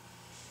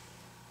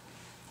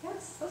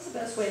 Yes? What's the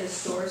best way to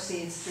store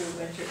seeds through the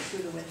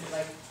winter,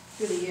 like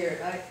through the year?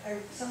 I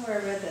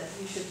somewhere I read that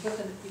you could put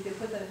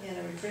them in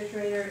a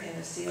refrigerator in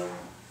a sealed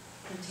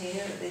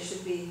container. They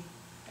should be,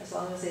 as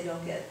long as they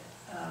don't get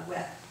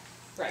wet.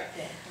 Right.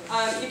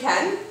 Yeah. You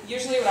can.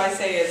 Usually what I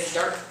say is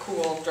dark,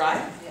 cool, dry.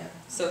 Yeah.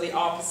 So the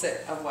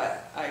opposite of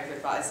what I've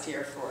advised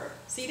here for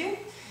seeding.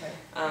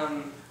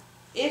 Right.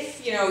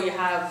 If you know you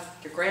have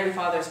your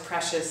grandfather's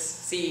precious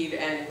seed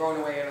and you're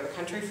going away out of the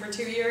country for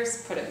 2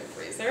 years, put it in the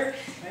freezer.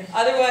 Right.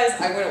 Otherwise,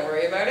 I wouldn't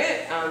worry about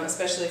it,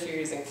 especially if you're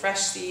using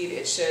fresh seed,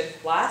 it should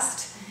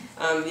last.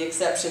 The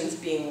exceptions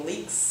being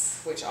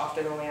leeks, which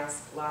often only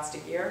last a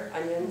year,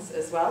 onions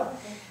as well.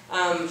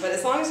 But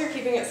as long as you're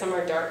keeping it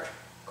somewhere dark,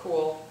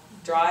 cool,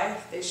 dry,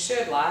 they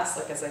should last.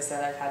 Like as I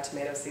said, I've had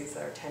tomato seeds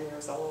that are 10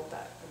 years old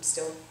that I'm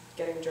still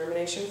getting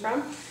germination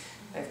from.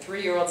 I have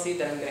 3-year-old seed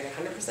that I'm getting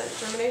 100%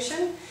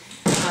 germination.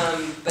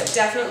 But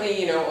definitely,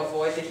 you know,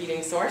 avoid the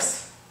heating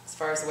source as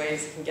far as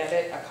ways you can get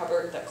it. A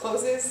cupboard that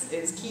closes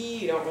is key.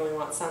 You don't really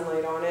want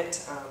sunlight on it,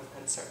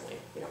 and certainly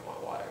you don't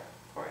want water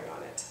pouring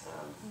on it.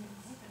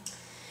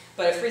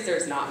 But a freezer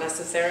is not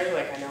necessary.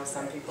 Like I know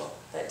some people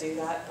that do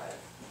that, but.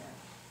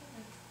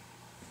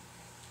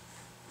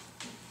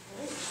 All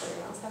right, does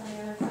anyone else have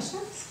any other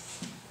questions?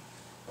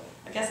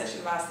 I guess I should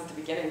have asked at the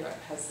beginning, but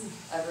has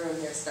everyone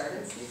here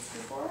started seeds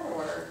before,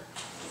 or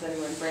is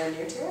anyone brand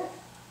new to it?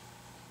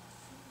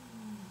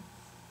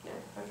 No?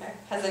 Okay.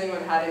 Has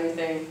anyone had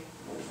anything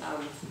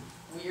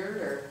weird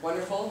or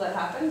wonderful that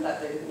happened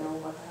that they didn't know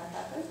what the heck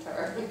happened?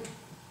 Or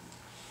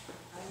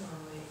I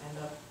normally end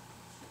up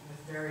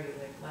with very,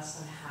 like, less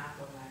than half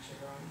of them actually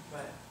growing,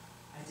 but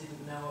I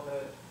didn't know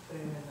about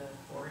putting them in the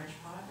 4-inch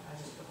pot. I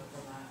just put them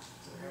from that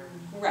to there.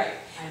 Right.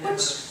 I never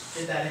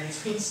did that in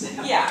between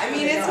steps. Yeah, I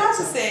mean, it's not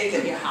to say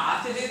that you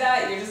have to do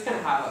that. You're just going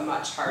to have a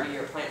much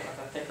hardier plant with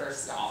a thicker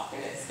stalk,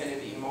 and it's going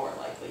to be more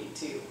likely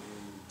to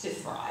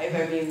thrive.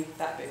 I mean,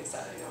 that being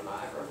said, I know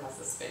not everyone has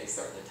the space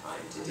or the time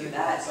to do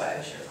that,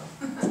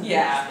 but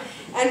yeah.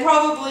 And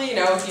probably, you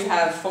know, if you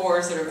have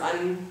 4 sort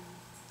of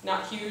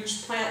not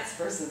huge plants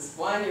versus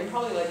 1, you're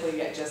probably likely to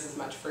get just as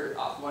much fruit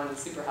off 1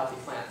 super healthy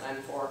plant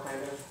than 4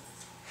 kind of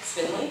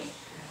spindly.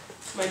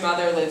 My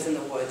mother lives in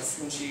the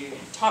woods, and she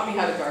taught me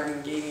how to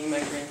garden, gave me my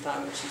green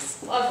thumb, and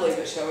she's lovely,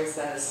 but she always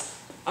says,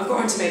 I'm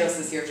growing tomatoes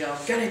this year, Jill.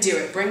 Gonna do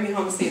it. Bring me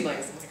home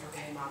seedlings. I'm like,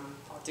 okay, Mom,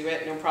 I'll do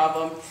it, no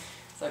problem.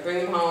 So I bring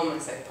them home,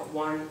 and I say, put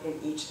 1 in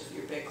each of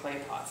your big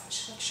clay pots. And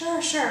she's like,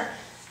 sure, sure.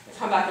 I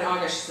come back in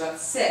August, she's got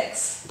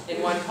 6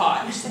 in 1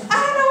 pot. And she's like, I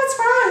don't know what's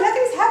wrong.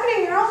 Nothing's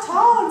happening. They're all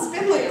tall and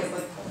spindly. I was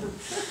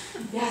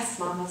like, yes,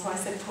 Mom, that's why I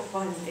said put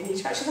 1 in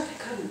each pot. She's like,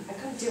 I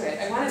couldn't do it.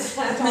 I wanted to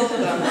plant all of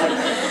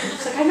them.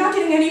 She's like, I'm not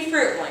getting any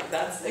fruit. I'm like,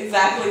 that's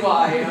exactly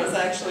why. You know, it's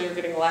actually you're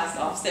getting less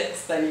off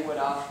 6 than you would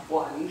off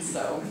 1.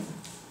 So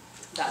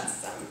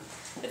that's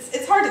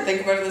it's hard to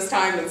think about at this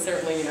time, and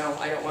certainly, you know,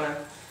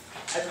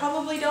 I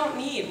probably don't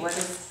need what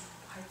is,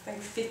 I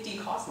think, 50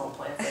 Cosmo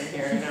plants in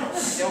here. You know,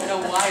 I don't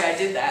know why I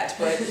did that,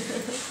 but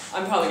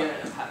I'm probably going to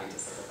end up having to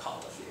sort of cull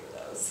a few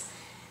of those.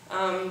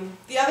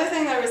 The other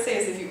thing that I would say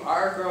is if you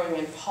are growing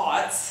in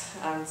pots,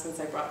 since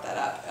I brought that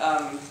up,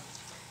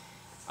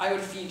 I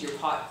would feed your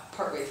pot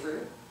partway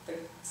through the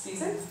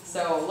season.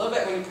 So a little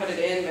bit when you put it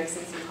in, mix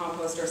in some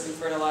compost or some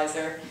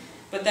fertilizer,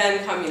 but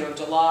then come, you know,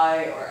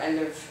 July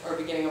or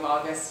beginning of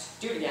August,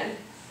 do it again,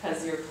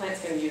 because your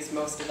plant's going to use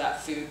most of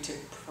that food to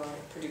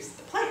produce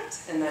the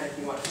plant. And then if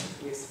you want it to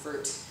produce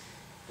fruit,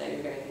 then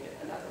you're going to need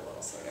another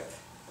little sort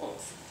of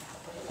oomph to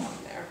help it along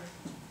there.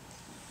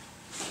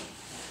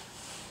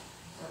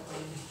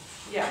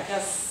 Yeah, I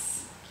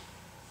guess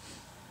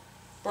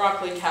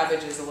broccoli,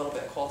 cabbage is a little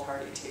bit cold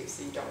hardy too,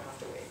 so you don't have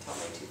to wait till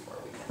May 24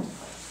 weekend to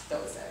put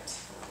those out.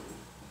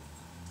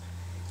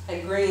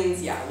 And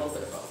greens, yeah, a little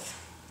bit of both.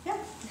 Yeah.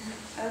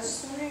 I was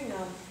just wondering,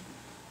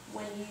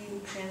 when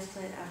you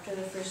transplant after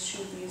the first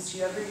shoot leaves, do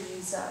you ever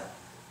use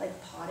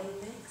like potting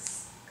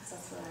mix? Because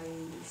that's what I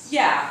use.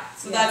 Yeah,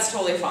 so that's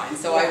totally fine.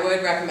 So I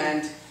would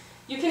recommend,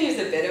 you can use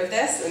a bit of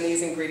this, and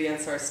these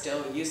ingredients are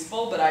still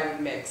useful, but I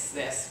would mix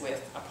this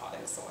with a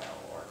potting soil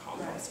or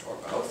compost or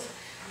both.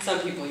 Some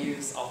people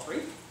use all 3.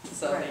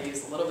 So they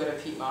use a little bit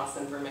of peat moss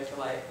and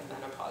vermiculite, and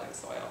then a potting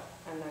soil,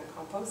 and then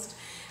compost.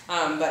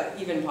 But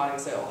even potting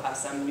soil will have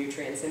some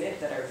nutrients in it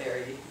that are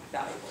very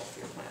valuable for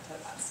your plant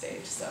at that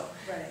stage. So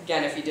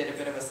again, if you did a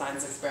bit of a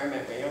science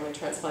experiment where you only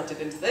transplanted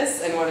into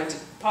this and wanted to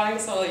potting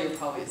soil, you'd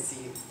probably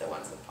see the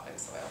ones with potting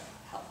soil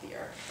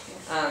healthier.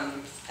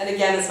 And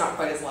again, it's not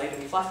quite as light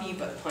and fluffy,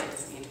 but the plant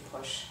doesn't need to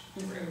push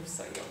through,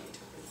 so you don't need to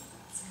worry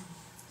about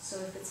that. So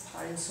if it's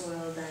potting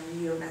soil, then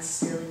you don't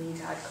necessarily need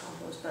to add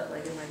compost, but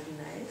like it might be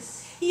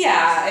nice.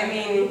 Yeah, I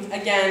mean,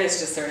 again, it's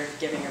just sort of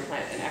giving your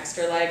plant an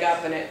extra leg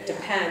up, and it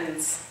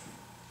depends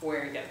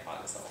where you get the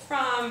potting soil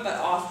from, but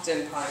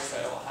often potting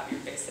soil will have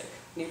your basic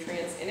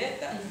nutrients in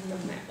it that the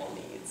plant will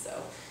need.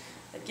 So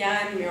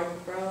again,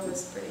 Miracle-Gro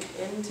is pretty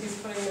into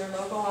putting their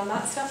logo on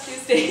that stuff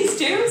these days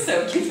too,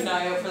 so keep an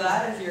eye out for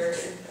that if you're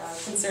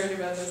concerned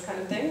about those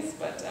kind of things.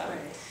 But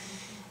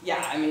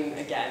yeah, I mean,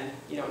 again,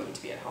 you don't need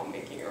to be at home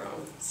making your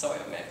own soil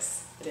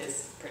mix. It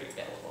is pretty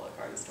available at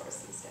garden stores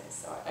these days,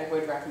 so I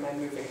would recommend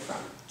moving from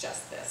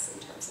just this in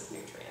terms of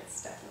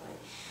nutrients, definitely.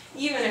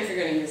 Even if you're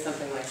going to use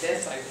something like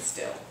this, I would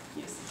still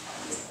use the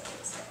potting soil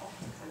as well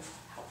to kind of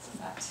help with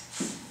that.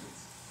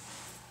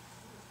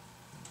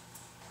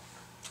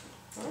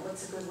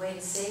 What's a good way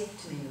to save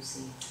tomato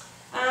seeds?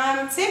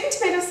 Saving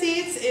tomato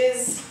seeds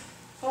is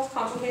both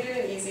complicated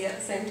and easy at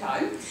the same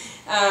time.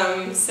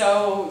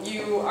 So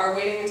you are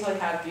waiting until you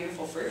have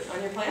beautiful fruit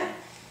on your plant.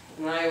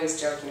 And I always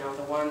joke, the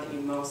one that you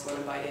most want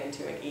to bite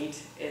into and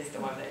eat is the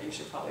one that you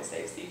should probably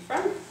save seed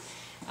from.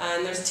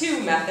 And there's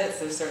 2 methods.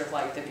 There's sort of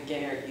like the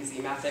beginner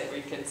easy method where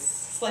you could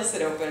slice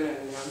it open,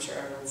 and I'm sure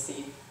everyone's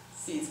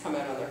seeds come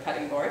out on their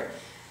cutting board.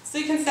 So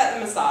you can set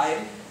them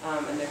aside,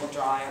 and they will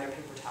dry on a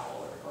paper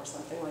towel or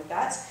something like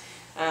that.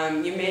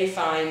 You may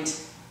find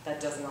that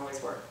doesn't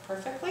always work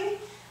perfectly.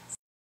 So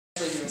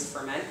what I usually do is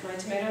ferment my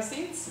tomato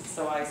seeds.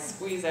 So I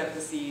squeeze out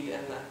the seed,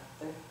 and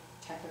the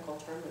technical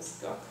term is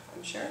gook,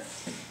 I'm sure,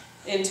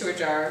 into a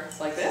jar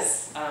like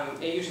this. I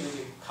usually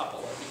do a couple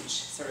of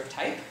each sort of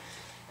type.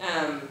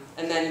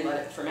 And then you let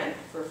it ferment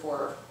for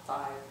 4,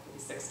 5, maybe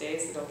 6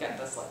 days. It'll get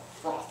this like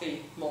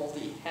frothy,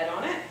 moldy head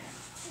on it.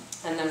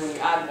 And then when you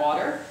add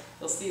water,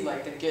 you'll see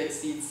like the good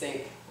seeds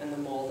sink and the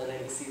mold and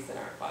any seeds that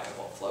aren't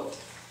viable float.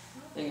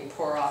 Then you can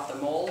pour off the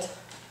mold.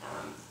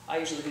 I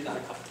usually do that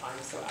a couple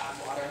times, so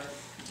add water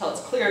until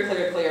it's clear,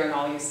 clear, clear, and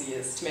all you see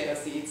is tomato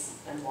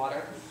seeds and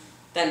water.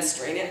 Then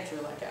strain it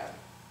through like a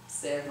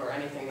sieve or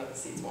anything that the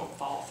seeds won't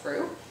fall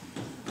through.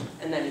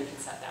 And then you can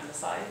set them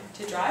aside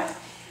to dry.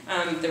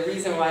 The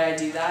reason why I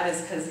do that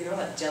is because, you know,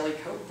 that jelly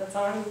coat that's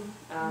on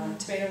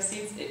tomato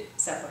seeds, it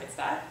separates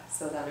that,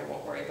 so then I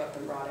won't worry about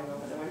them rotting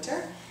over the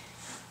winter.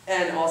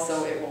 And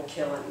also it will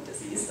kill any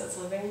disease that's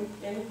living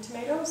in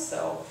tomatoes,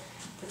 so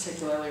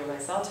particularly when I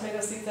sell tomato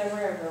seeds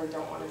everywhere, I really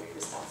don't want to be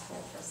responsible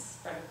for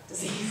spreading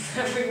disease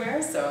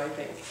everywhere, so I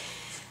think.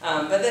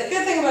 But the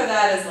good thing about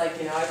that is, like,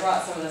 you know, I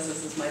brought some of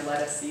this is my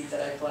lettuce seed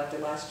that I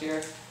collected last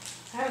year.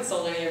 I haven't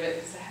sold any of it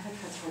because I haven't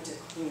had time to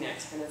clean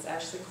it, and it's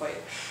actually quite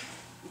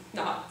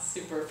not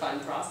super fun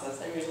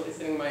process. I'm usually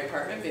sitting in my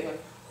apartment being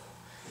like,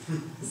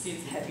 the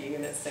seed's heavy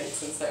and it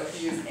sinks, and so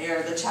if you use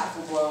air, the chaff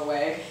will blow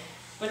away.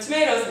 But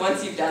tomatoes,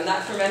 once you've done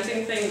that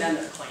fermenting thing, then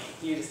they're clean.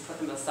 You just put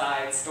them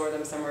aside, store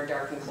them somewhere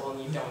dark and cool,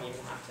 and you don't even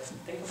have to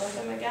think about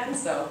them again.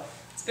 So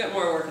it's a bit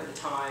more work at the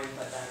time,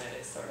 but then it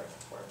is sort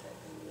of worth it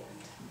in the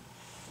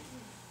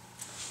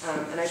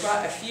end. And I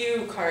brought a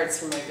few cards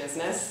from my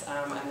business,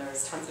 and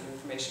there's tons of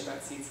information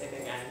about seed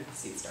saving and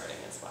seed starting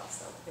as well.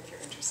 So if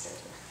you're interested,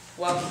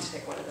 you're welcome to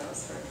take one of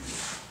those for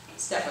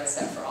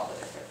step-by-step for all the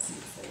different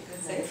seeds that you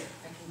could save.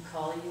 I can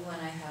call you when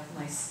I have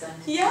my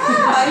stunted. Yeah,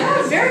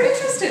 I'm very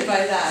interested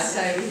by that.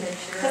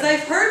 Because Because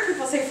I've heard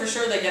people say for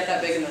sure they get that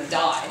big and then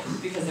die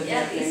because of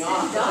yeah, getting these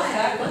off. didn't But the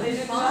fact die, that they it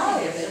didn't was fine,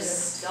 die, it it's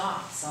just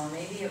stopped, so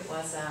maybe it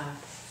was a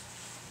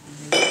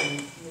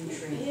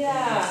nutrient.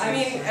 Yeah, I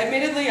mean,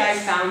 admittedly, I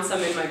found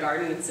some in my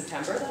garden in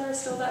September that are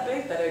still that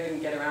big that I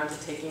didn't get around to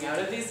taking out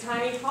of these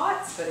tiny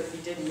pots, but if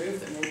you did move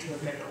them into a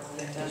bigger one,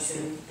 it does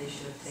seem They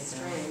should have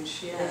taken them.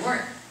 strange, yeah. They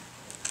weren't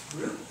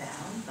root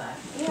bound, but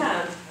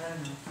Yeah. I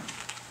don't know.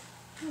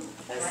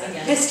 That's Try a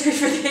again. history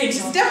for the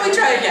ages. Definitely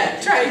try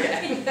again, try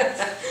again.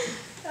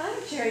 I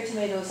have cherry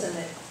tomatoes in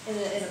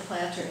a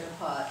planter in a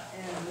pot,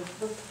 and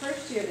the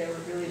first year they were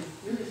really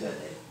good.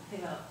 They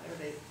came out, or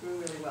they grew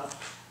really well.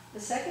 The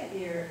second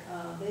year,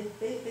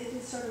 they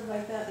did sort of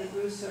like that. They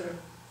grew sort of,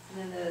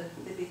 and then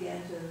they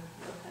began to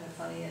look kind of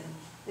funny, and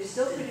they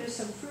still produced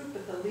some fruit,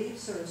 but the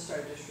leaves sort of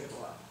started to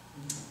shrivel up.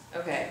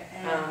 Okay.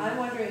 And I'm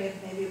wondering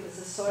if maybe it was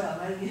the soil. I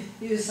might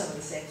have used some of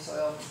the same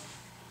soil,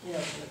 you know,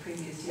 from the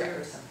previous year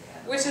or something. I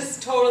don't Which know. is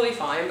totally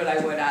fine, but I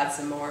would add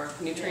some more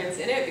nutrients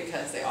in it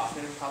because they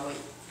often have probably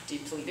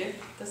depleted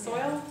the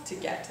soil to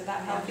get to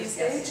that I'm healthy just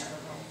stage. guessing,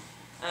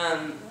 I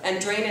don't know.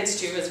 And drainage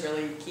too is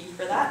really key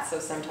for that, so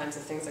sometimes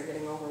if things are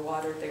getting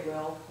overwatered, they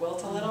will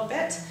wilt a little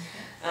bit.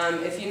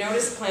 If you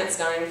notice plants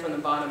dying from the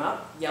bottom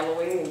up,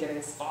 yellowing and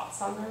getting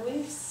spots on their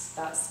leaves,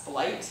 that's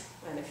blight,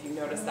 and if you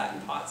notice that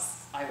in pots,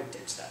 I would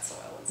ditch that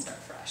soil and start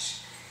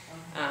fresh.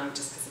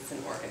 Just because it's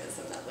an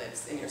organism that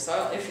lives in your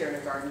soil. If you're in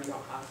a garden, you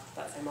don't have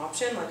that same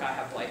option. Like I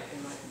have blight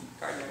in my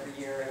garden every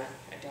year, and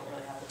I don't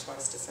really have the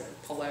choice to sort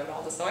of pull out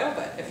all the soil,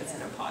 but if it's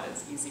in a pot,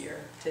 it's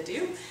easier to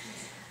do.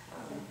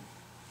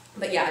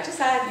 But yeah, just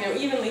add, you know,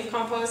 even leaf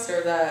compost,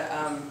 or the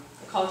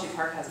Ecology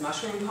Park has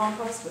mushroom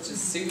compost, which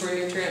is super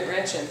nutrient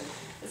rich, and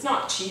it's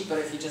not cheap, but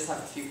if you just have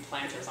a few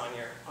planters on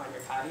your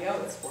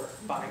patio, it's worth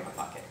buying a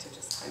bucket to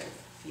just kind of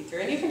feed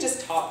through. And you can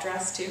just top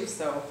dress too,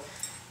 so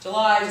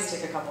July, just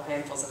take a couple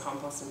handfuls of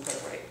compost and put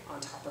it right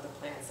on top of the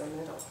plants, and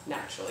it'll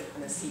naturally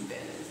kind of seep in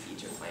and feed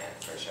your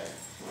plant for sure.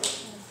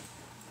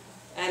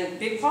 And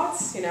big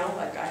pots, you know,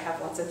 like I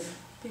have lots of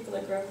people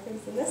that grow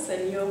things in this,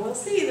 and you will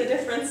see the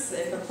difference.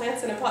 If a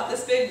plant's in a pot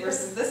this big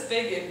versus this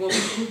big, it will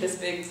be this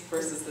big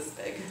versus this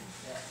big.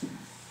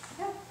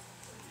 Yeah.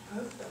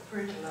 Most of the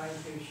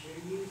fertilizers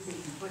you're using,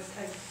 what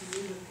types do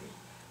you use?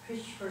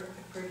 Fish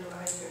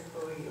fertilizer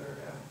for your,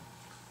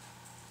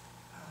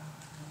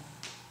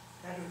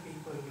 that would be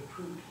for your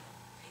fruit.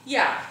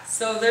 Yeah,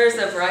 so there's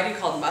a variety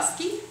called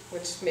muskie,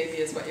 which maybe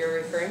is what you're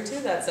referring to.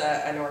 That's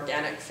an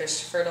organic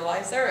fish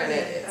fertilizer, and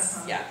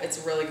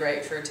it's really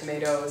great for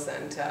tomatoes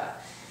and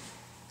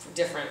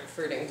different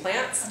fruiting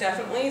plants,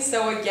 definitely.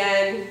 So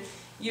again,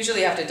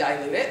 usually you have to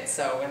dilute it.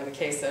 So in the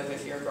case of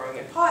if you're growing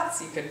in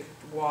pots, you could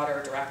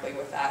water directly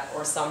with that,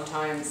 or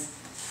sometimes,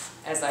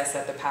 as I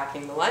said, the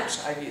packing the lunch,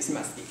 I've used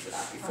muskie for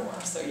that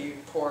before. So you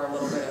pour a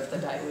little bit of the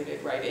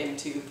diluted right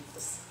into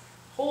this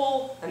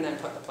hole, and then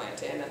put the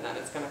plant in, and then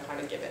it's going to kind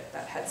of give it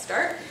that head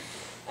start.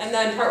 And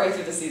then partway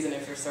through the season,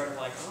 if you're sort of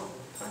like, oh,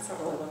 plants don't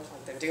really look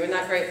like they're doing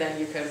that great, then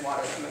you could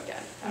water them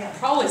again. Yeah.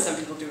 Probably some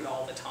people do it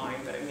all the time,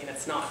 but I mean,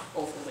 it's not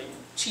overly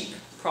cheap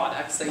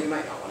product, so you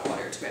might not want to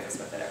water your tomatoes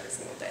with it every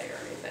single day or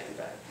anything.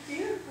 But Have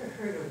you ever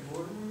heard of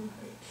worm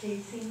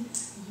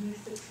casings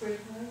used as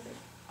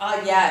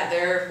fertilizer? yeah,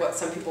 they're what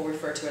some people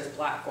refer to as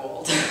black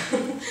gold.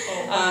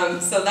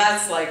 So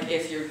that's like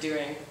if you're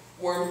doing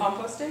worm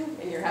composting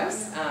in your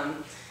house,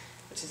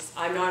 which is,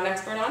 I'm not an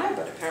expert on it,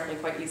 but apparently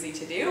quite easy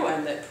to do,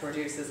 and that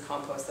produces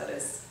compost that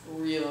is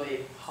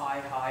really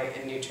high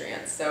in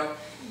nutrients. So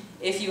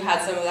if you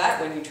had some of that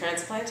when you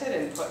transplanted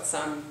and put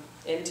some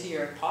into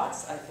your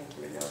pots, I think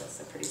you would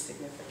notice a pretty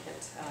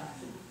significant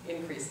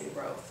increase in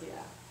growth,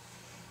 yeah.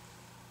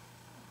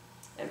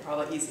 And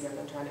probably easier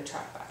than trying to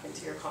track back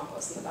into your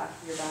compost in the back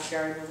of your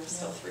backyard where there's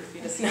still 3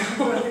 feet of snow.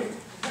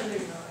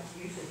 Mother-in-law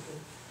uses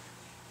it,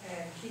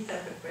 and she's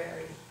up at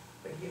Barry,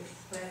 but his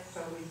plants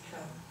always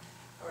come,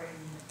 or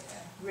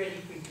in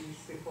ready for use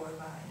before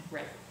mine.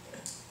 Right.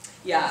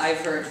 Yeah, I've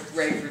heard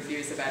rave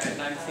reviews about it,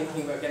 and I'm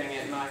thinking about getting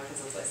it in mine,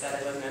 because as I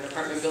said, I live in an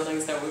apartment building,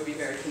 so it would be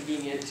very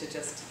convenient to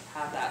just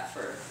have that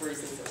for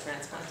reasons of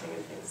transplanting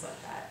and things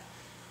like that.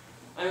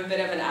 I'm a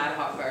bit of an ad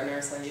hoc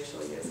gardener, so I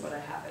usually use what I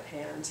have at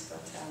hand,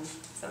 but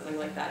something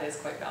like that is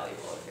quite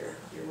valuable if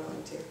you're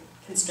willing to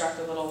construct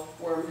a little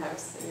worm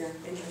house in your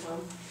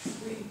home.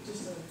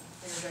 Just an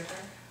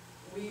interjector.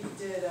 We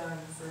did,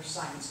 for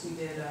science, we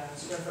did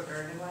square foot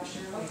gardening last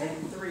year. We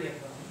did 3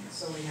 of them.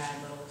 So we had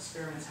little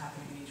experiments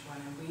happening in each one,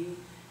 and he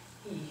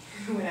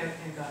went out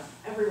and got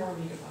every worm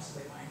he could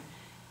possibly find,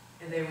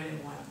 and they went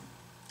in one,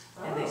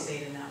 and they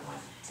stayed in that one.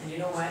 And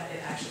you know what? It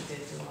actually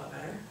did do a lot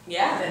better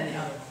than the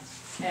other ones.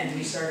 And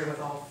we started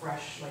with all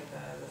fresh, like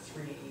the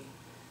 3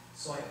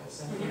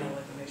 soils, and you know,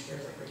 like the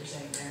mixtures, like what you're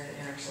saying, there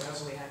in our soil.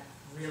 So we had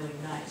really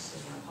nice,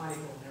 because we're in a potty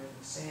pool and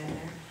everything, sand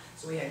there.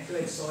 So we had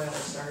good soil to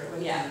start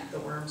with, and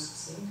the worms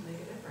seemed to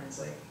make a difference.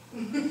 Like,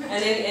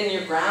 and in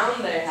your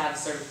ground, they have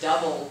sort of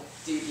double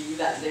duty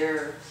that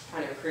they're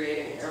kind of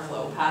creating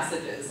airflow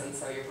passages, and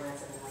so your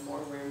plants are going to have more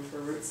room for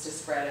roots to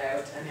spread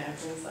out and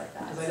things like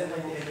that. Because I didn't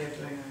like the idea of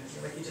doing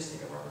it, like you just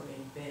take a rubber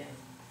bin,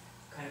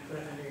 kind of put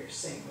it under your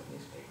sink with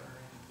newspaper,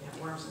 and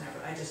worms in there,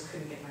 but I just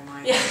couldn't get my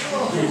mind. Worms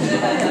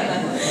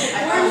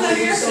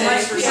under your sink. So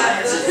much for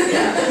science.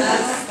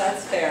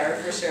 That's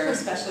fair, for sure,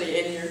 especially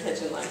in your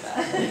kitchen like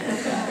that.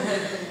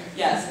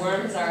 Yes,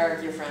 worms are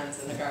your friends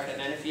in the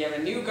garden, and if you have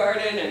a new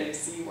garden and you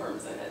see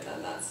worms in it,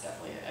 then that's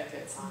definitely a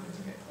good sign. It's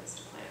a good place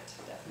to plant,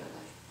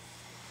 definitely.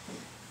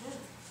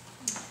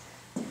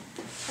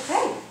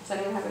 Okay, does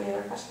anyone have any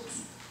other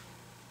questions?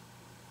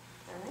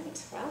 All right,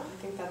 well, I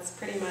think that's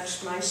pretty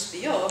much my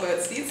spiel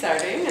about seed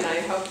starting, and I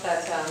hope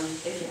that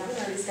if you haven't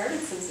already started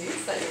some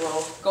seeds, that you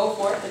will go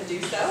forth and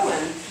do so.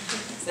 And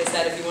as I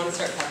said, if you want to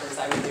start peppers,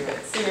 I would do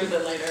it sooner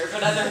than later,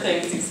 but other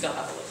things you still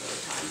have a little bit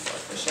of time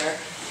for sure.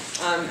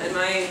 And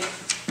my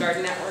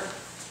Garden Network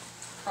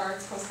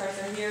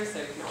postcards are here, so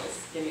you can always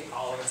give me a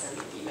call or send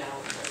me an email,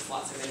 and there's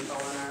lots of info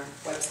on our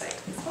website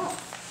as well.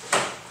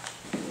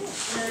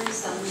 Are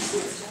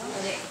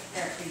they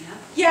green up?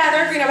 Yeah,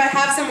 they're at Green Up. I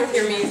have some with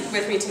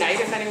me tonight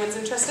if anyone's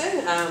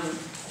interested,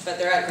 but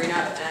they're at Green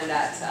Up and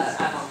at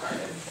Avant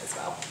Garden as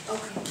well.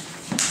 Okay.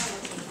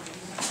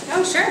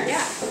 Oh, sure,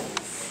 yeah.